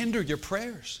 that can hinder your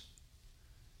prayers.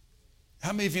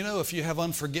 How many of you know if you have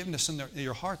unforgiveness in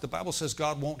your heart, the Bible says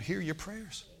God won't hear your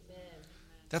prayers? Amen.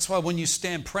 That's why when you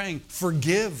stand praying,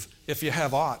 forgive if you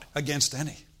have aught against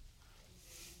any. Have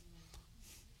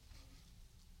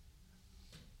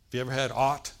you ever had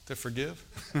aught to forgive?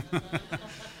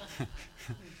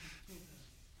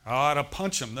 I ought to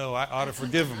punch him. No, I ought to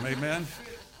forgive him. Amen?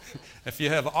 If you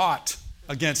have aught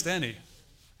against any.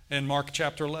 In Mark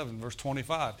chapter 11, verse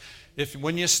 25.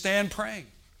 When you stand praying,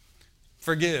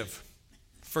 forgive.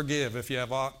 Forgive if you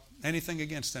have anything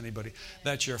against anybody.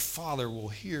 That your Father will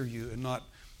hear you and not,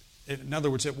 in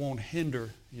other words, it won't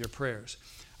hinder your prayers.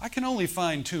 I can only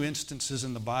find 2 instances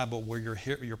in the Bible where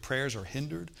your prayers are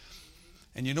hindered.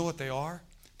 And you know what they are?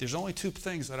 There's only 2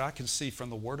 things that I can see from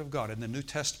the Word of God in the New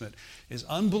Testament is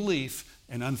unbelief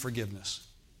and unforgiveness.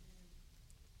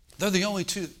 They're the only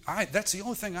 2. That's the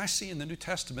only thing I see in the New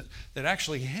Testament that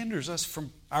actually hinders us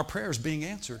from our prayers being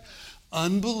answered.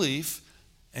 Unbelief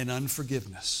and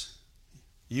unforgiveness.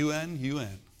 UN.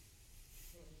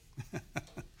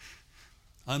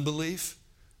 Unbelief,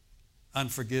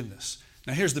 unforgiveness.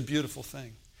 Now here's the beautiful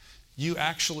thing. You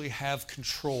actually have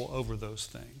control over those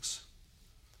things.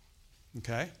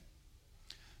 Okay?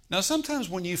 Now sometimes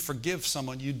when you forgive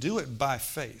someone, you do it by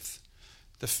faith.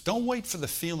 Don't wait for the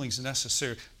feelings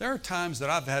necessary. There are times that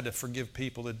I've had to forgive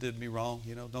people that did me wrong.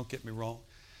 Don't get me wrong.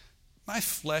 My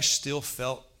flesh still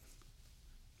felt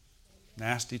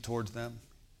nasty towards them.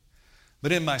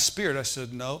 But in my spirit, I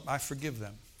said, no, I forgive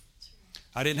them.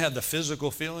 I didn't have the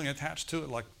physical feeling attached to it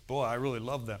like, boy, I really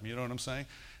love them. You know what I'm saying?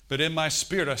 But in my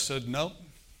spirit, I said, no.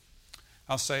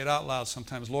 I'll say it out loud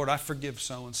sometimes. Lord, I forgive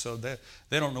so-and-so. They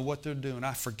don't know what they're doing.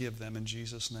 I forgive them in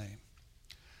Jesus' name.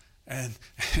 And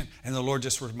the Lord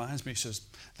just reminds me, He says,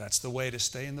 that's the way to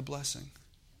stay in the blessing.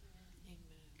 Amen.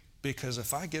 Because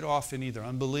if I get off in either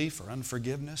unbelief or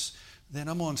unforgiveness, then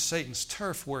I'm on Satan's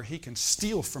turf where he can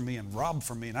steal from me and rob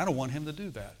from me, and I don't want him to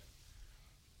do that.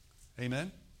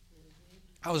 Amen?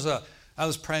 Mm-hmm. I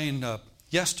was praying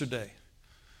yesterday,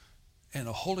 and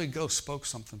the Holy Ghost spoke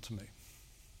something to me.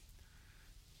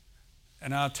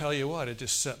 And I'll tell you what, it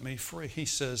just set me free. He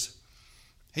says,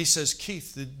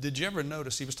 Keith, did you ever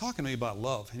notice, he was talking to me about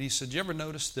love, and he said, did you ever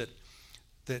notice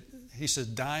that he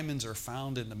said, diamonds are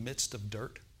found in the midst of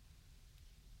dirt?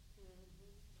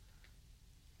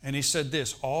 And he said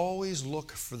this, always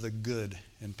look for the good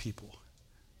in people,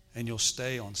 and you'll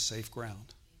stay on safe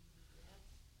ground.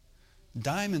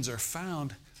 Diamonds are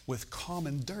found with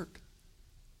common dirt,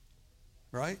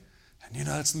 right? And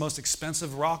that's the most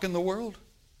expensive rock in the world.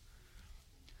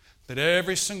 But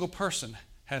every single person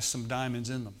has some diamonds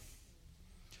in them.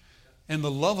 And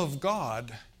the love of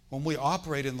God, when we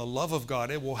operate in the love of God,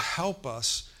 it will help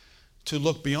us to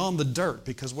look beyond the dirt,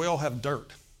 because we all have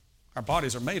dirt. Our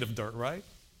bodies are made of dirt, right?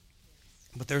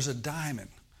 But there's a diamond.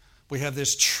 We have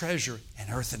this treasure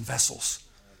in earthen vessels,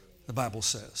 the Bible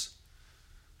says.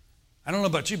 I don't know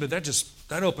about you, but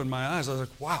that opened my eyes. I was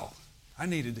like, wow, I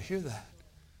needed to hear that.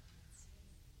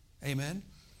 Amen.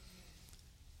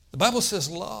 The Bible says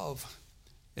love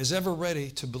is ever ready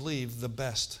to believe the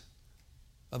best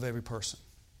of every person.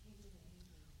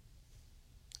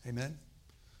 Amen.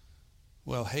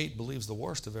 Well, hate believes the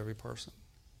worst of every person,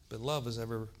 but love is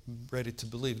ever ready to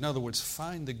believe. In other words,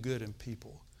 find the good in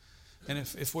people. And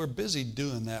if we're busy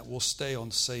doing that, we'll stay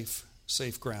on safe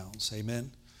grounds.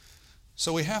 Amen.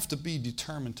 So we have to be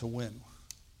determined to win.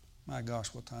 My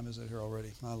gosh, what time is it here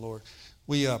already? My Lord.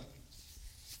 We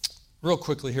real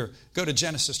quickly here, go to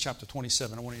Genesis chapter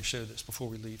 27. I want you to share this before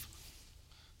we leave.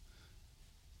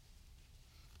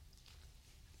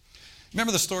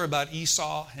 Remember the story about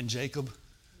Esau and Jacob?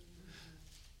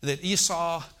 That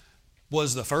Esau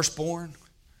was the firstborn,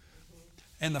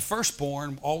 and the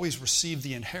firstborn always received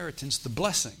the inheritance, the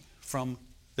blessing from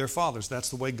their fathers. That's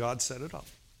the way God set it up.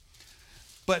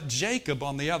 But Jacob,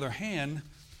 on the other hand,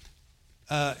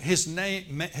 his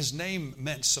name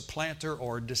meant supplanter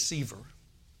or deceiver.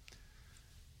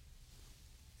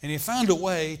 And he found a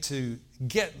way to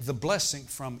get the blessing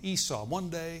from Esau. One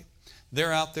day,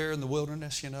 they're out there in the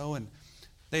wilderness, and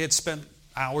they had spent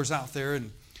hours out there,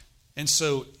 and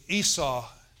so Esau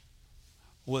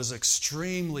was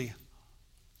extremely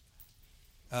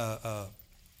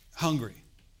hungry.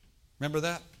 Remember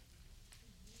that?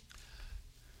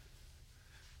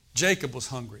 Jacob was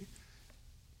hungry.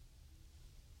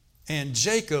 And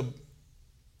Jacob,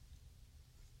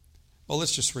 well,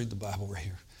 let's just read the Bible right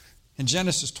here. In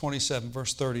Genesis 27,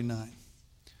 verse 39.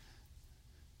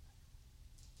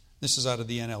 This is out of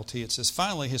the NLT. It says,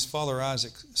 finally his father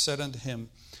Isaac said unto him,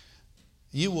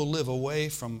 you will live away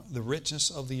from the richness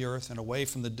of the earth and away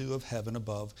from the dew of heaven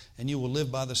above, and you will live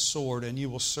by the sword, and you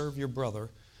will serve your brother.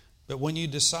 But when you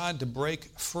decide to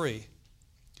break free,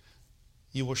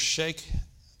 you will shake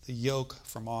the yoke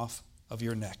from off of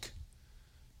your neck.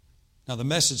 Now the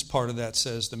Message part of that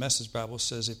says, the Message Bible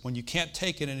says, if when you can't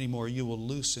take it anymore, you will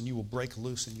loose and you will break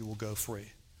loose and you will go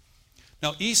free.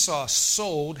 Now Esau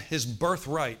sold his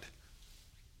birthright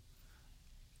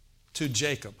to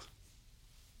Jacob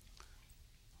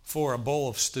for a bowl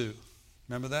of stew.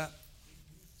 Remember that?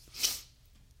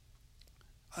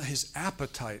 His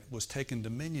appetite was taking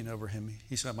dominion over him.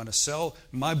 He said, I'm going to sell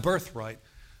my birthright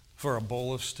for a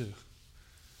bowl of stew.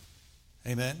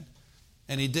 Amen?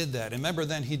 And he did that. And remember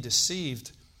then he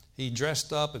deceived. He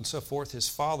dressed up and so forth. His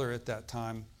father at that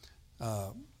time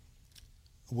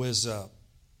was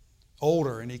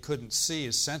older and he couldn't see.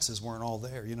 His senses weren't all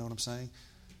there. You know what I'm saying?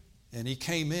 And he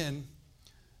came in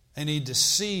and he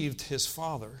deceived his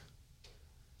father.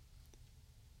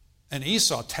 And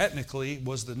Esau technically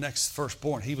was the next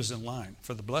firstborn. He was in line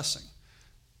for the blessing.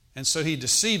 And so he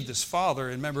deceived his father.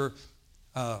 And remember,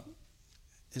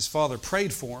 his father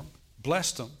prayed for him,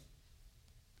 blessed him,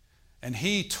 and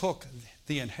he took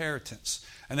the inheritance.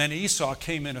 And then Esau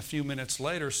came in a few minutes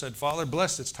later, said, Father,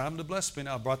 bless, it's time to bless me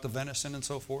now. I brought the venison and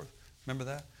so forth. Remember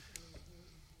that?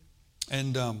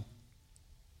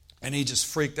 And he just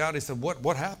freaked out. He said,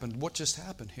 what happened? What just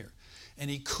happened here? And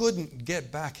he couldn't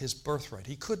get back his birthright.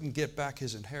 He couldn't get back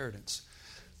his inheritance.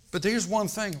 But there's one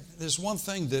thing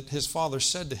that his father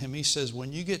said to him. He says,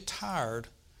 when you get tired,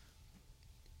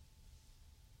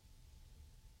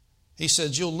 he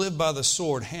says, you'll live by the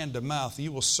sword, hand to mouth.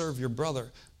 You will serve your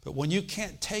brother. But when you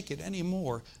can't take it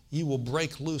anymore, you will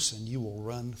break loose and you will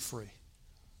run free.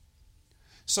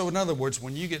 So in other words,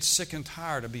 when you get sick and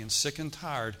tired of being sick and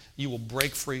tired, you will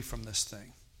break free from this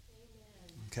thing.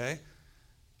 Okay?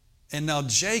 And now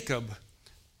Jacob,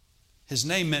 his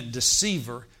name meant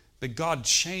deceiver, but God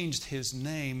changed his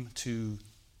name to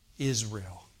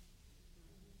Israel.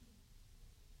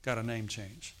 Got a name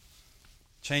change.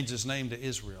 Changed his name to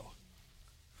Israel.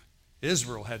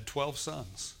 Israel had 12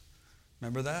 sons.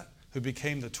 Remember that? Who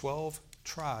became the 12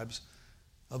 tribes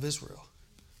of Israel.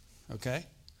 Okay?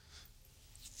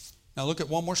 Now look at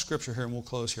one more scripture here and we'll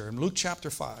close here. In Luke chapter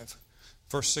 5,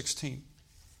 verse 16.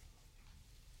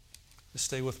 Just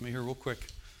stay with me here real quick.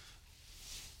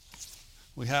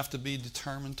 We have to be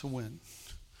determined to win.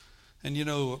 And you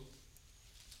know,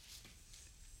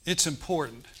 it's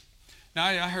important. Now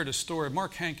I heard a story.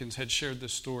 Mark Hankins had shared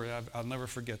this story. I'll never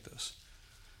forget this.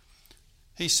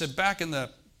 He said back in the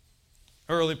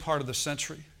early part of the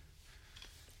century,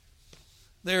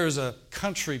 there is a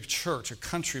country church, a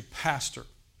country pastor.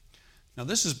 Now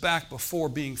this is back before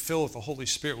being filled with the Holy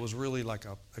Spirit was really like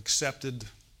a accepted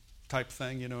type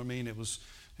thing, you know what I mean? It was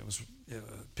It was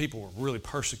people were really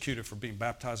persecuted for being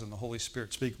baptized in the Holy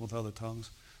Spirit, speaking with other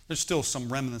tongues. There's still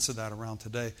some remnants of that around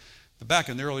today. But back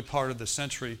in the early part of the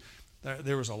century,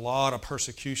 there was a lot of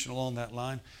persecution along that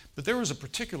line. But there was a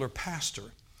particular pastor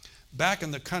back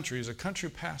in the country. He was a country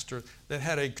pastor that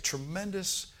had a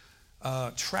tremendous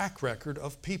track record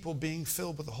of people being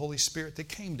filled with the Holy Spirit that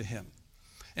came to him.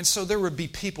 And so there would be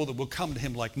people that would come to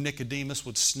him, like Nicodemus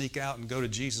would sneak out and go to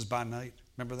Jesus by night.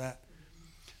 Remember that?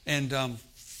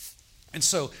 And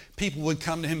so people would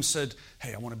come to him and said,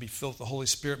 hey, I want to be filled with the Holy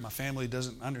Spirit. My family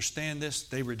doesn't understand this.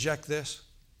 They reject this.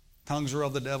 Tongues are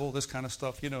of the devil, this kind of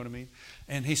stuff. You know what I mean?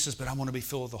 And he says, but I want to be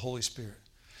filled with the Holy Spirit.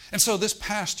 And so this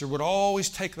pastor would always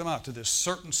take them out to this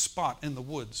certain spot in the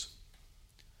woods.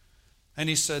 And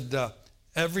he said,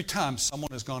 every time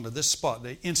someone has gone to this spot,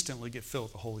 they instantly get filled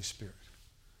with the Holy Spirit.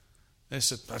 They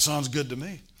said, that sounds good to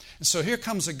me. And so here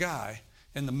comes a guy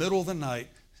in the middle of the night,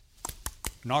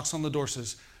 knocks on the door,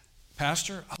 says,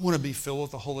 Pastor, I want to be filled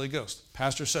with the Holy Ghost.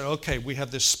 Pastor said, okay, we have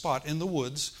this spot in the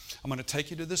woods. I'm going to take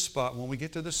you to this spot. When we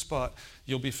get to this spot,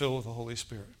 you'll be filled with the Holy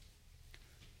Spirit.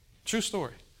 True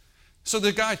story. So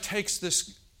the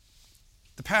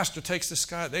pastor takes this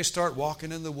guy. They start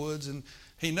walking in the woods, and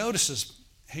he notices,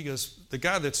 he goes, the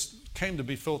guy that's came to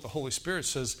be filled with the Holy Spirit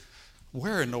says,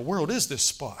 where in the world is this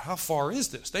spot? How far is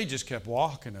this? They just kept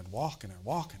walking and walking and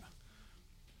walking.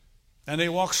 And they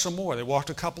walked some more. They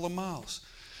walked a couple of miles.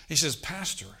 He says,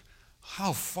 Pastor,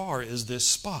 how far is this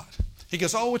spot? He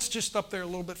goes, oh, it's just up there a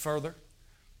little bit further.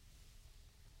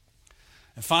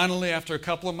 And finally, after a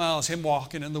couple of miles, him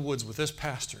walking in the woods with this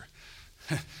pastor,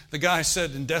 the guy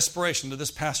said in desperation to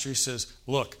this pastor, he says,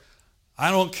 look,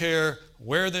 I don't care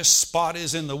where this spot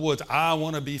is in the woods. I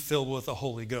want to be filled with the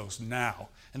Holy Ghost now.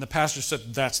 And the pastor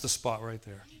said, that's the spot right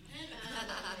there.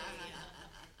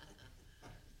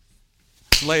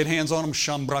 Laid hands on him. He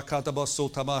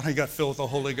got filled with the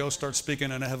Holy Ghost, started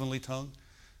speaking in a heavenly tongue.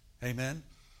 Amen.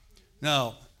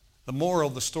 Now, the moral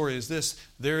of the story is this.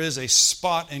 There is a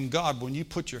spot in God when you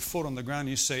put your foot on the ground and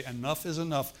you say, enough is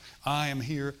enough. I am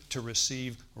here to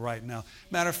receive right now.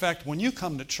 Matter of fact, when you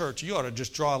come to church, you ought to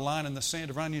just draw a line in the sand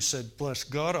around you and say, bless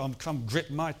God, I'm come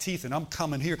gritting my teeth and I'm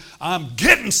coming here. I'm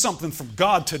getting something from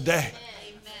God today.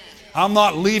 Amen. I'm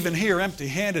not leaving here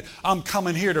empty-handed. I'm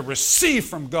coming here to receive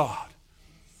from God.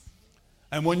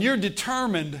 And when you're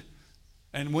determined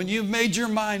and when you've made your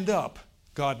mind up,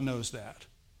 God knows that.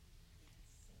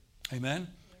 Amen?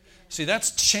 See,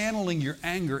 that's channeling your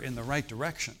anger in the right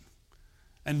direction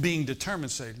and being determined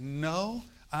to say, no,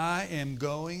 I am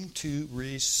going to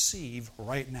receive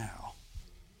right now.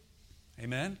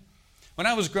 Amen? When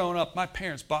I was growing up, my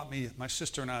parents bought me, my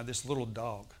sister and I, this little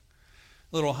dog.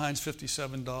 Little Heinz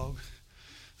 57 dog.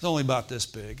 It's only about this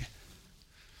big.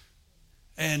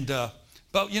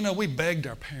 But, we begged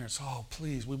our parents, oh,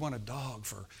 please, we want a dog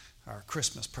for our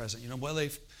Christmas present. Well,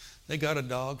 they got a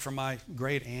dog for my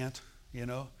great aunt,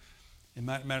 And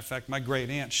matter of fact, my great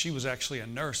aunt, she was actually a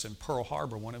nurse in Pearl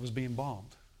Harbor when it was being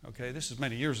bombed. Okay, this is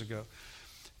many years ago.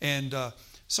 And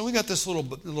so we got this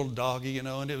little doggy,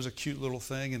 and it was a cute little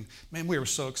thing. And, man, we were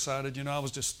so excited. I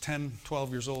was just 10,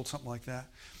 12 years old, something like that.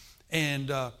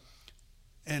 And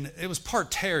it was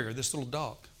part terrier, this little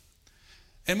dog.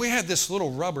 And we had this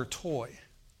little rubber toy.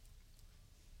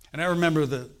 And I remember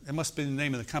it must be the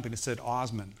name of the company that said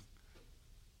Osmond.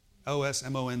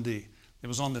 Osmond. It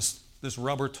was on this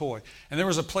rubber toy. And there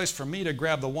was a place for me to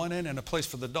grab the one end and a place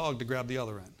for the dog to grab the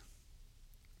other end.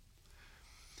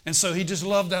 And so he just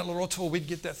loved that little toy. We'd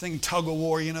get that thing tug of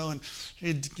war, and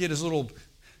he'd get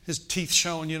his teeth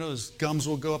showing, his gums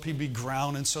will go up. He'd be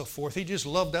growling and so forth. He just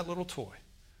loved that little toy.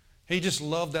 He just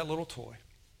loved that little toy.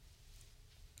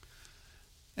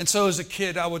 And so as a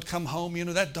kid, I would come home.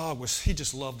 That dog he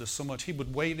just loved us so much. He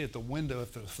would wait at the window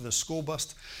for the school bus.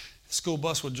 The school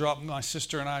bus would drop my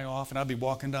sister and I off, and I'd be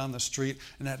walking down the street,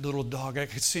 and that little dog, I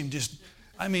could see him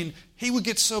he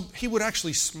would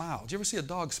actually smile. Did you ever see a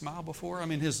dog smile before?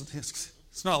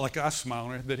 It's not like I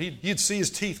smile, but you'd see his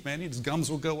teeth, man. His gums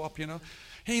would go up,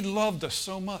 He loved us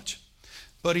so much.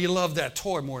 But he loved that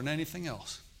toy more than anything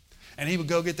else. And he would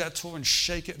go get that toy and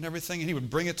shake it and everything, and he would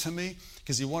bring it to me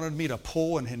because he wanted me to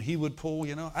pull, and he would pull,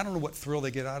 I don't know what thrill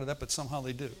they get out of that, but somehow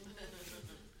they do.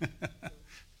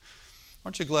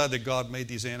 Aren't you glad that God made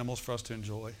these animals for us to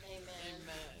enjoy? Amen.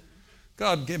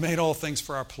 God made all things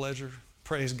for our pleasure.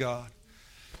 Praise God.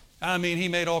 He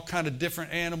made all kind of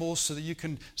different animals so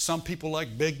that some people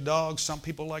like big dogs, some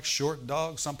people like short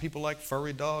dogs, some people like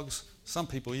furry dogs, some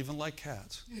people even like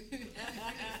cats.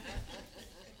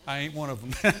 I ain't one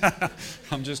of them.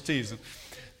 I'm just teasing.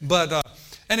 But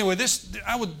anyway,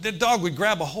 the dog would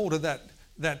grab a hold of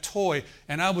that toy,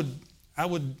 and I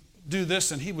would do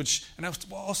this, and he would, and all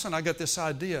of a sudden I got this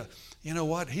idea. You know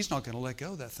what? He's not going to let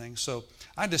go of that thing. So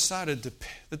I decided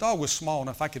the dog was small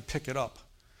enough I could pick it up.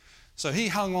 So he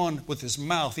hung on with his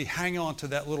mouth. He hung on to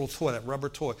that little toy, that rubber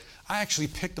toy. I actually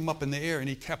picked him up in the air, and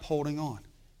he kept holding on.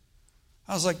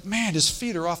 I was like, man, his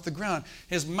feet are off the ground.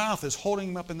 His mouth is holding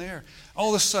him up in the air. All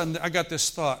of a sudden, I got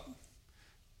this thought.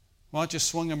 Why don't you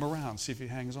swing him around, see if he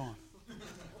hangs on?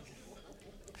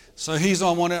 So he's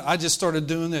on one end. I just started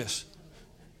doing this.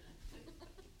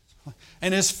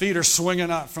 And his feet are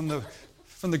swinging out from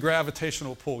the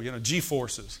gravitational pull,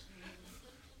 G-forces.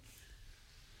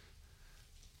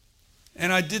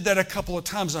 And I did that a couple of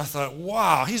times. I thought,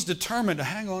 wow, he's determined to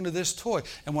hang on to this toy.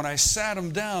 And when I sat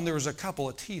him down, there was a couple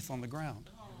of teeth on the ground.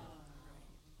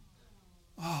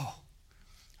 Oh,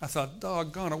 I thought,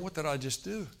 doggone it, what did I just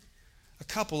do? A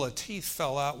couple of teeth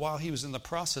fell out while he was in the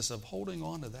process of holding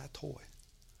on to that toy.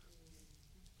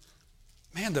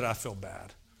 Man, did I feel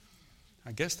bad.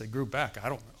 I guess they grew back. I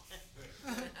don't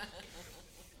know.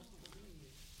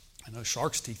 I know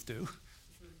shark's teeth do.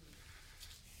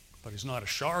 But he's not a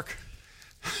shark.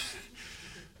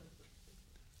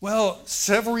 Well,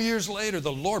 several years later,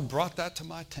 the Lord brought that to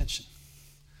my attention.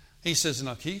 He says,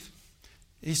 now, Keith,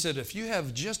 he said, if you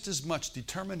have just as much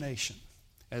determination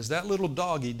as that little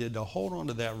doggy did to hold on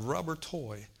to that rubber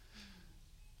toy,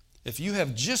 if you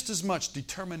have just as much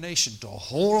determination to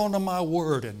hold on to my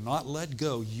word and not let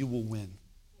go, you will win.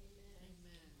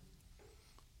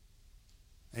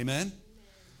 Amen? Amen?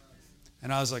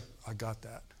 And I was like, I got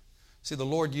that. See, the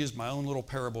Lord used my own little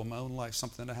parable in my own life,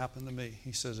 something that happened to me.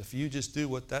 He says, if you just do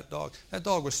what that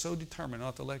dog was so determined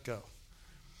not to let go.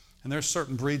 And there's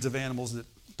certain breeds of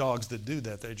dogs that do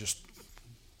that.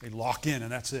 They lock in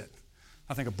and that's it.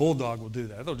 I think a bulldog will do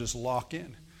that. They'll just lock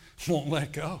in, won't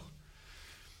let go.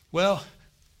 Well,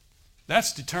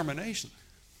 that's determination.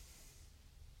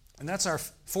 And that's our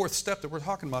fourth step that we're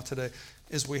talking about today,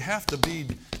 is we have to be,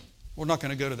 we're not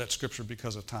going to go to that scripture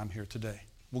because of time here today.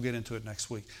 We'll get into it next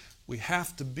week. We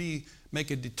have to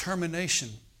make a determination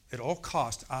at all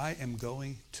costs, I am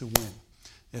going to win.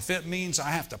 If it means I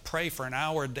have to pray for an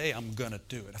hour a day, I'm going to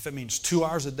do it. If it means 2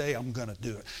 hours a day, I'm going to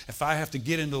do it. If I have to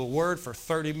get into the Word for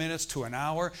 30 minutes to an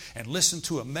hour and listen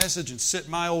to a message and sit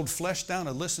my old flesh down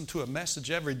and listen to a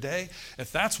message every day,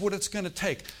 if that's what it's going to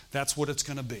take, that's what it's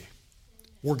going to be.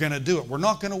 We're going to do it. We're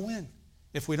not going to win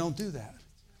if we don't do that.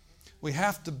 We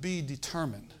have to be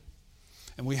determined.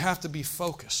 And we have to be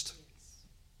focused.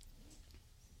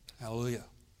 Hallelujah.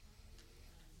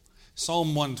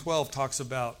 Psalm 112 talks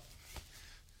about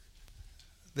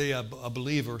a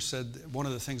believer said one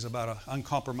of the things about an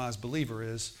uncompromised believer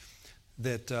is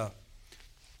that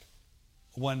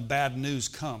when bad news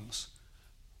comes,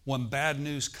 we're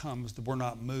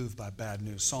not moved by bad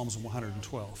news. Psalms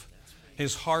 112.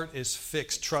 His heart is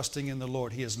fixed, trusting in the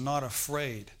Lord. He is not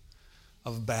afraid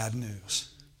of bad news.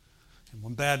 And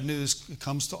when bad news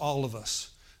comes to all of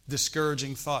us,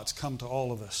 discouraging thoughts come to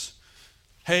all of us.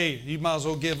 Hey, you might as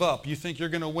well give up. You think you're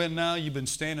going to win now? You've been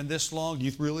standing this long.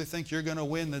 You really think you're going to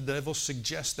win? The devil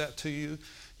suggests that to you.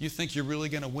 You think you're really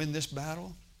going to win this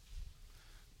battle?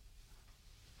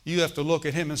 You have to look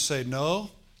at him and say, no,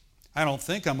 I don't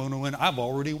think I'm going to win. I've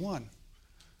already won.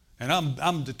 And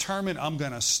I'm determined I'm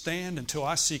going to stand until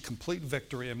I see complete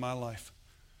victory in my life.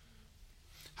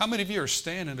 How many of you are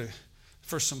standing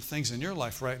for some things in your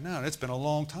life right now? And it's been a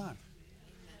long time.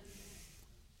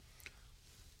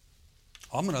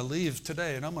 I'm going to leave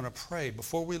today and I'm going to pray.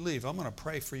 Before we leave, I'm going to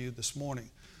pray for you this morning.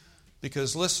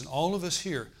 Because listen, all of us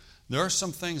here, there are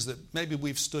some things that maybe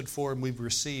we've stood for and we've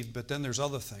received, but then there's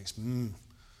other things.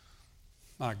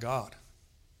 My God.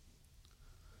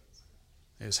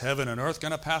 Is heaven and earth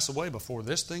going to pass away before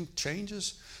this thing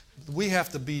changes? We have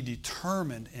to be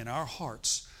determined in our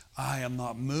hearts. I am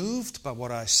not moved by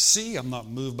what I see. I'm not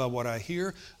moved by what I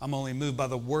hear. I'm only moved by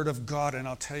the Word of God. And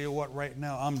I'll tell you what, right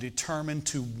now, I'm determined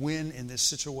to win in this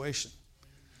situation.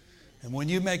 And when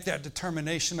you make that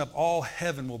determination up, all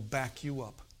heaven will back you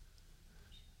up.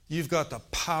 You've got the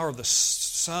power of the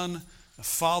Son, the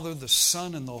Father, the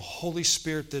Son, and the Holy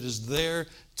Spirit that is there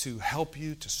to help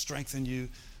you, to strengthen you,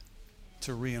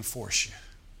 to reinforce you.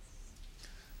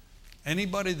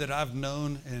 Anybody that I've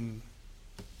known in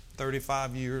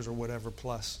 35 years or whatever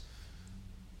plus,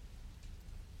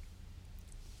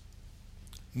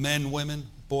 men, women,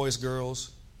 boys,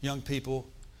 girls, young people,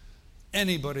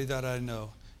 anybody that I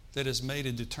know that has made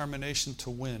a determination to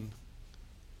win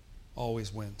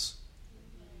always wins.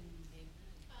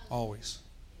 Always.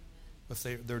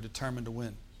 If they're determined to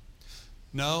win.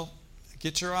 No,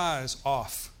 get your eyes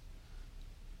off.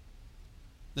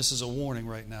 This is a warning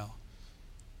right now.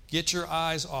 Get your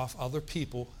eyes off other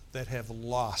people that have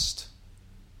lost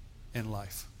in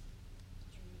life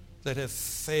that have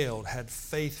failed, had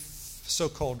faith,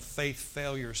 so-called faith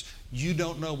failures. You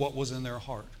don't know what was in their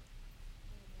heart.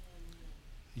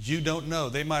 You don't know.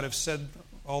 They might have said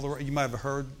you might have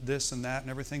heard this and that and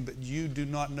everything, but you do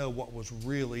not know what was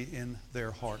really in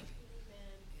their heart.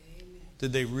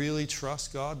 Did they really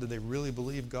trust God? Did they really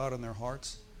believe God in their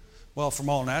hearts? Well, from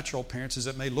all natural appearances,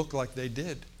 it may look like they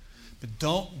did. But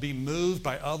don't be moved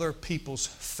by other people's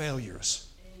failures.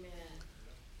 Amen.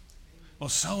 Well,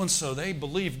 so-and-so, they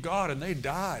believed God and they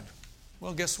died.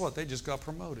 Well, guess what? They just got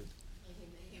promoted.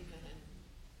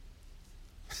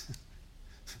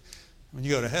 When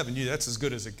you go to heaven, that's as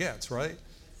good as it gets, right?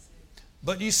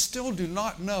 But you still do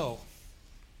not know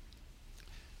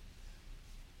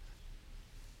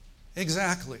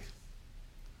exactly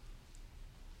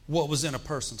what was in a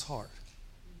person's heart.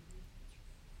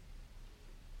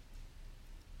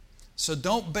 So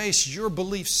don't base your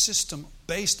belief system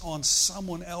based on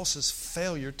someone else's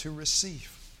failure to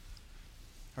receive.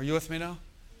 Are you with me now?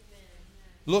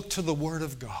 Look to the Word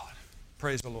of God.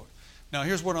 Praise the Lord. Now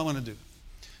here's what I'm going to do.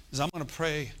 I'm going to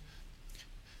pray.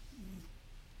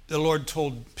 The Lord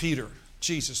told Peter,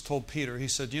 Jesus told Peter, he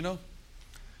said,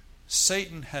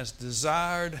 Satan has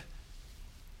desired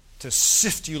to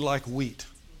sift you like wheat.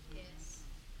 Yes.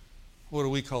 What do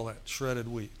we call that? Shredded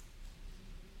wheat.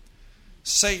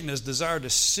 Satan has desired to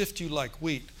sift you like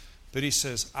wheat, but he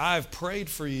says, I've prayed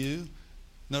for you,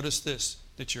 notice this,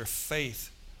 that your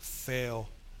faith fail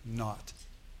not.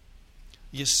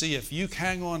 You see, if you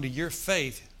hang on to your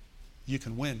faith, you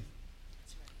can win.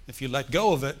 If you let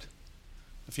go of it,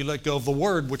 if you let go of the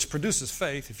Word, which produces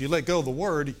faith, if you let go of the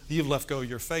Word, you've let go of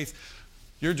your faith.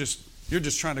 You're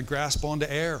just trying to grasp onto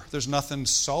air. There's nothing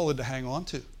solid to hang on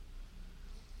to.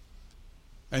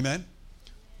 Amen?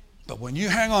 But when you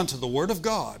hang on to the Word of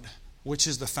God, which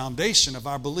is the foundation of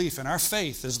our belief, and our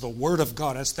faith is the Word of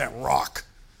God, that's that rock,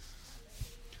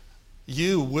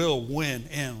 you will win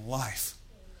in life.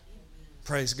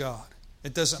 Praise God.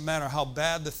 It doesn't matter how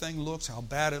bad the thing looks, how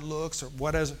bad it looks, or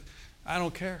what is it. I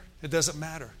don't care. It doesn't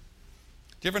matter.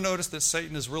 Do you ever notice that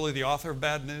Satan is really the author of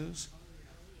bad news?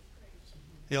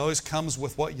 He always comes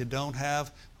with what you don't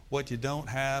have,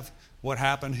 what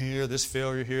happened here, this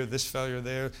failure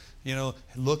there.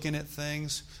 Looking at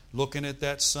things, looking at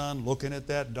that son, looking at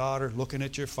that daughter, looking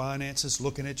at your finances,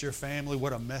 looking at your family,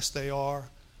 what a mess they are.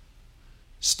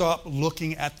 Stop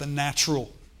looking at the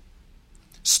natural.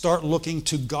 Start looking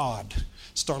to God.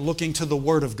 Start looking to the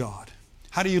Word of God.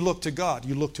 How do you look to God?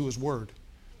 You look to His Word.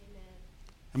 Amen.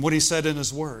 And what He said in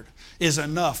His Word is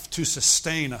enough to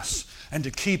sustain us and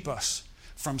to keep us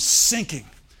from sinking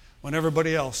when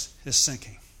everybody else is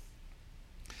sinking.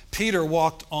 Peter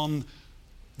walked on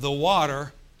the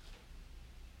water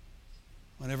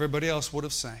when everybody else would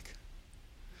have sank.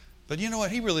 But you know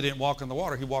what? He really didn't walk on the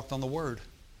water. He walked on the Word.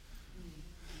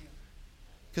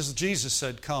 Because Jesus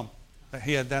said, come.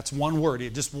 That's one word. He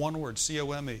had just one word,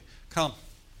 C-O-M-E. Come.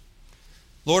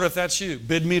 Lord, if that's you,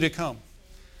 bid me to come.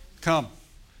 Come.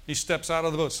 He steps out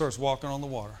of the boat, starts walking on the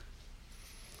water.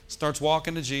 Starts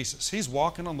walking to Jesus. He's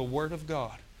walking on the Word of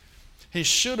God. He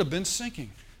should have been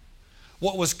sinking.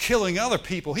 What was killing other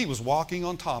people, he was walking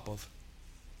on top of.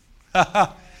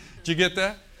 Did you get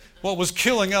that? What was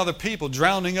killing other people,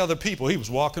 drowning other people, he was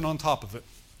walking on top of it.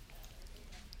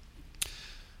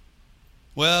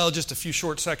 Well, just a few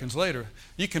short seconds later,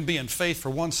 you can be in faith for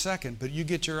 1 second, but you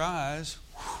get your eyes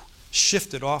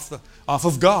shifted off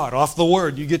of God, off the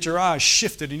Word. You get your eyes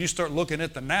shifted and you start looking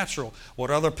at the natural,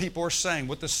 what other people are saying,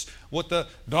 what the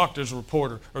doctor's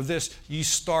report or this. You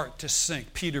start to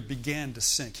sink. Peter began to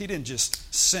sink. He didn't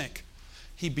just sink.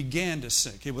 He began to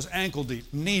sink. It was ankle deep,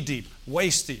 knee deep,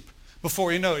 waist deep.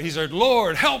 Before you know it, he said,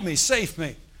 Lord, help me, save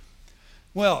me.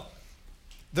 Well,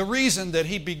 the reason that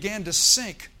he began to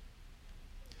sink,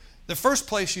 the first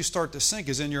place you start to sink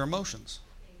is in your emotions.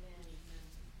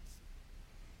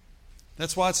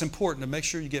 That's why it's important to make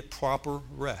sure you get proper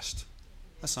rest.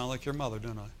 I sound like your mother,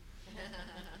 don't I?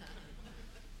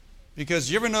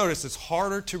 Because you ever notice it's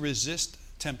harder to resist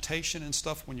temptation and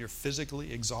stuff when you're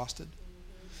physically exhausted?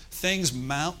 Things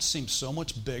seem so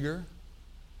much bigger.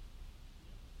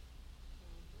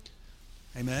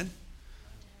 Amen?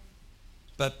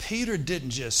 But Peter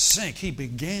didn't just sink. He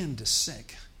began to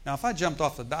sink. Now, if I jumped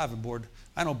off the diving board,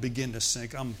 I don't begin to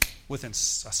sink. I'm within a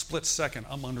split second,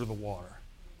 I'm under the water.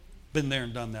 Been there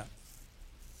and done that.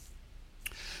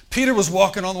 Peter was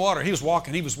walking on the water. He was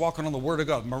walking on the Word of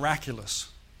God.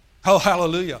 Miraculous. Oh,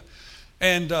 hallelujah.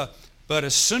 But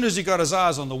as soon as he got his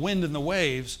eyes on the wind and the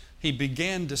waves, he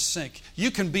began to sink. You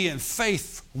can be in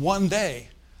faith one day,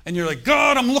 And you're like,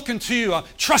 God, I'm looking to you. I'm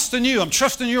trusting you. I'm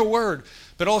trusting your word.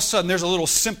 But all of a sudden, there's a little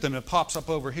symptom that pops up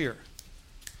over here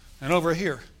and over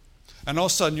here. And all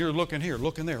of a sudden, you're looking here,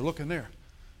 looking there, looking there.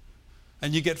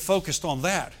 And you get focused on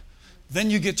that. Then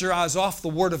you get your eyes off the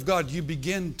Word of God. You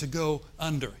begin to go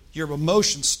under. Your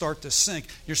emotions start to sink.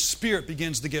 Your spirit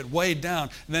begins to get weighed down.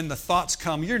 And then the thoughts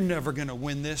come, you're never going to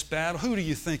win this battle. Who do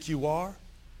you think you are?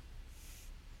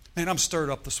 Man, I'm stirred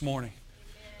up this morning.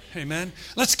 Amen.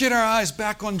 Let's get our eyes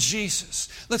back on Jesus.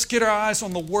 Let's get our eyes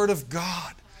on the Word of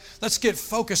God. Let's get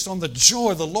focused on the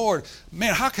joy of the Lord.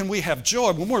 Man, how can we have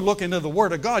joy? When we're looking to the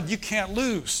Word of God, you can't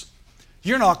lose.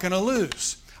 You're not going to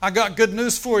lose. I got good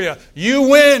news for you. You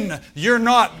win. You're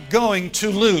not going to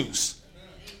lose.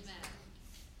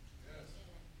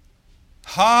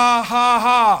 Ha, ha,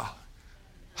 ha.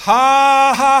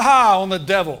 Ha, ha, ha on the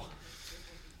devil.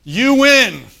 You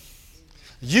win.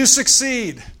 You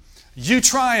succeed. You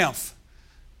triumph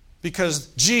because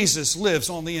Jesus lives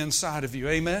on the inside of you.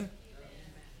 Amen?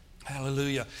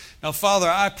 Hallelujah. Now, Father,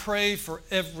 I pray for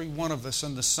every one of us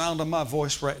in the sound of my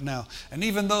voice right now, and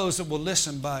even those that will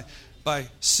listen by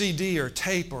CD or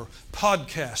tape or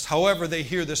podcast, however they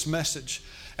hear this message.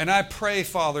 And I pray,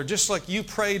 Father, just like you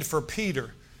prayed for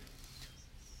Peter,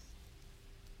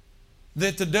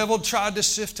 that the devil tried to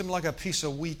sift him like a piece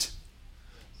of wheat,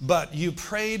 but you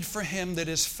prayed for him that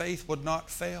his faith would not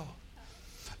fail.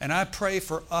 And I pray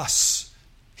for us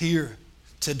here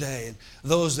today, and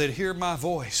those that hear my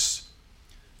voice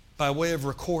by way of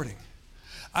recording.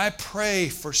 I pray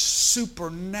for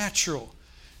supernatural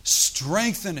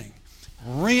strengthening,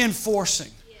 reinforcing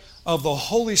of the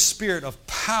Holy Spirit of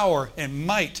power and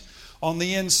might on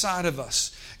the inside of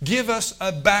us. Give us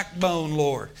a backbone,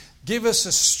 Lord. Give us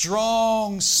a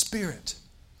strong spirit.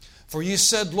 For you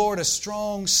said, Lord, a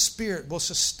strong spirit will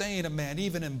sustain a man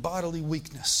even in bodily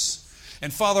weakness.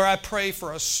 And Father, I pray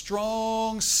for a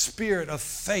strong spirit of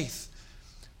faith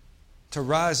to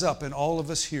rise up in all of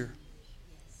us here.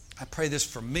 I pray this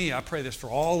for me. I pray this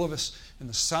for all of us in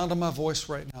the sound of my voice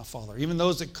right now, Father. Even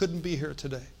those that couldn't be here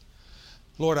today.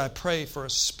 Lord, I pray for a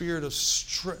spirit of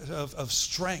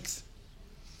strength.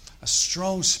 A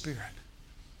strong spirit.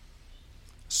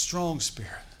 A strong spirit.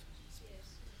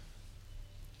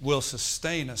 Will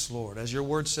sustain us, Lord. As your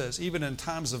word says, even in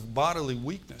times of bodily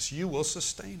weakness, you will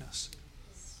sustain us.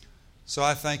 So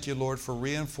I thank you, Lord, for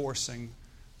reinforcing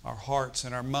our hearts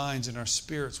and our minds and our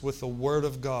spirits with the Word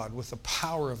of God, with the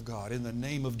power of God, in the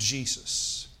name of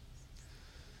Jesus.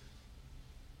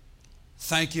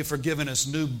 Thank you for giving us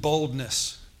new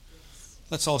boldness.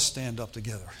 Let's all stand up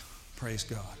together. Praise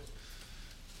God.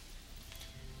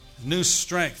 New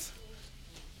strength.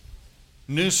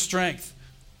 New strength.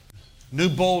 New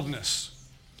boldness.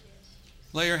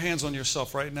 Lay your hands on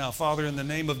yourself right now. Father, in the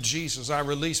name of Jesus, I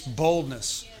release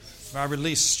boldness. I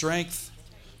release strength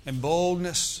and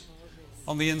boldness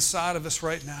on the inside of us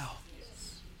right now.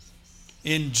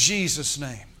 In Jesus'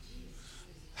 name.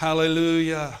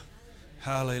 Hallelujah.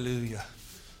 Hallelujah.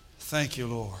 Thank you,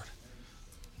 Lord.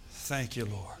 Thank you,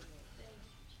 Lord.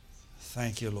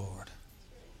 Thank you, Lord.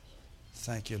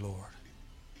 Thank you, Lord.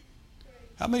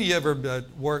 How many of you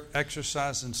ever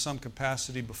exercise in some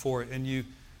capacity before and you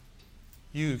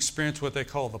experience what they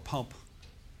call the pump?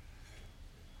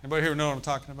 Anybody here know what I'm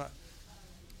talking about?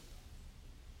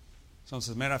 Someone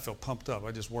says, man, I feel pumped up.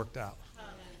 I just worked out.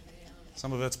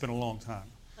 Some of that's been a long time.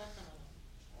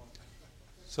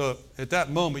 So at that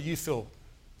moment, you feel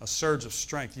a surge of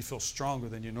strength. You feel stronger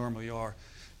than you normally are.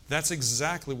 That's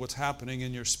exactly what's happening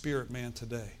in your spirit, man,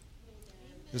 today.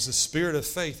 Because the spirit of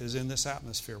faith is in this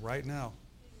atmosphere right now.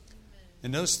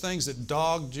 And those things that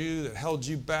dogged you, that held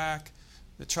you back,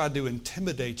 that tried to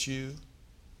intimidate you,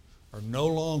 are no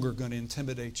longer going to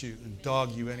intimidate you and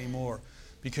dog you anymore.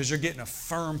 Because you're getting a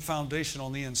firm foundation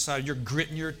on the inside. You're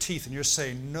gritting your teeth and you're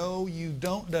saying, no, you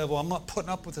don't, devil. I'm not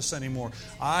putting up with this anymore.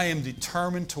 I am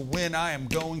determined to win. I am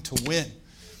going to win.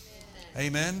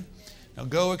 Amen? Now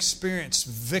go experience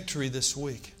victory this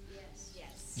week.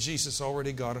 Jesus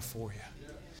already got it for you.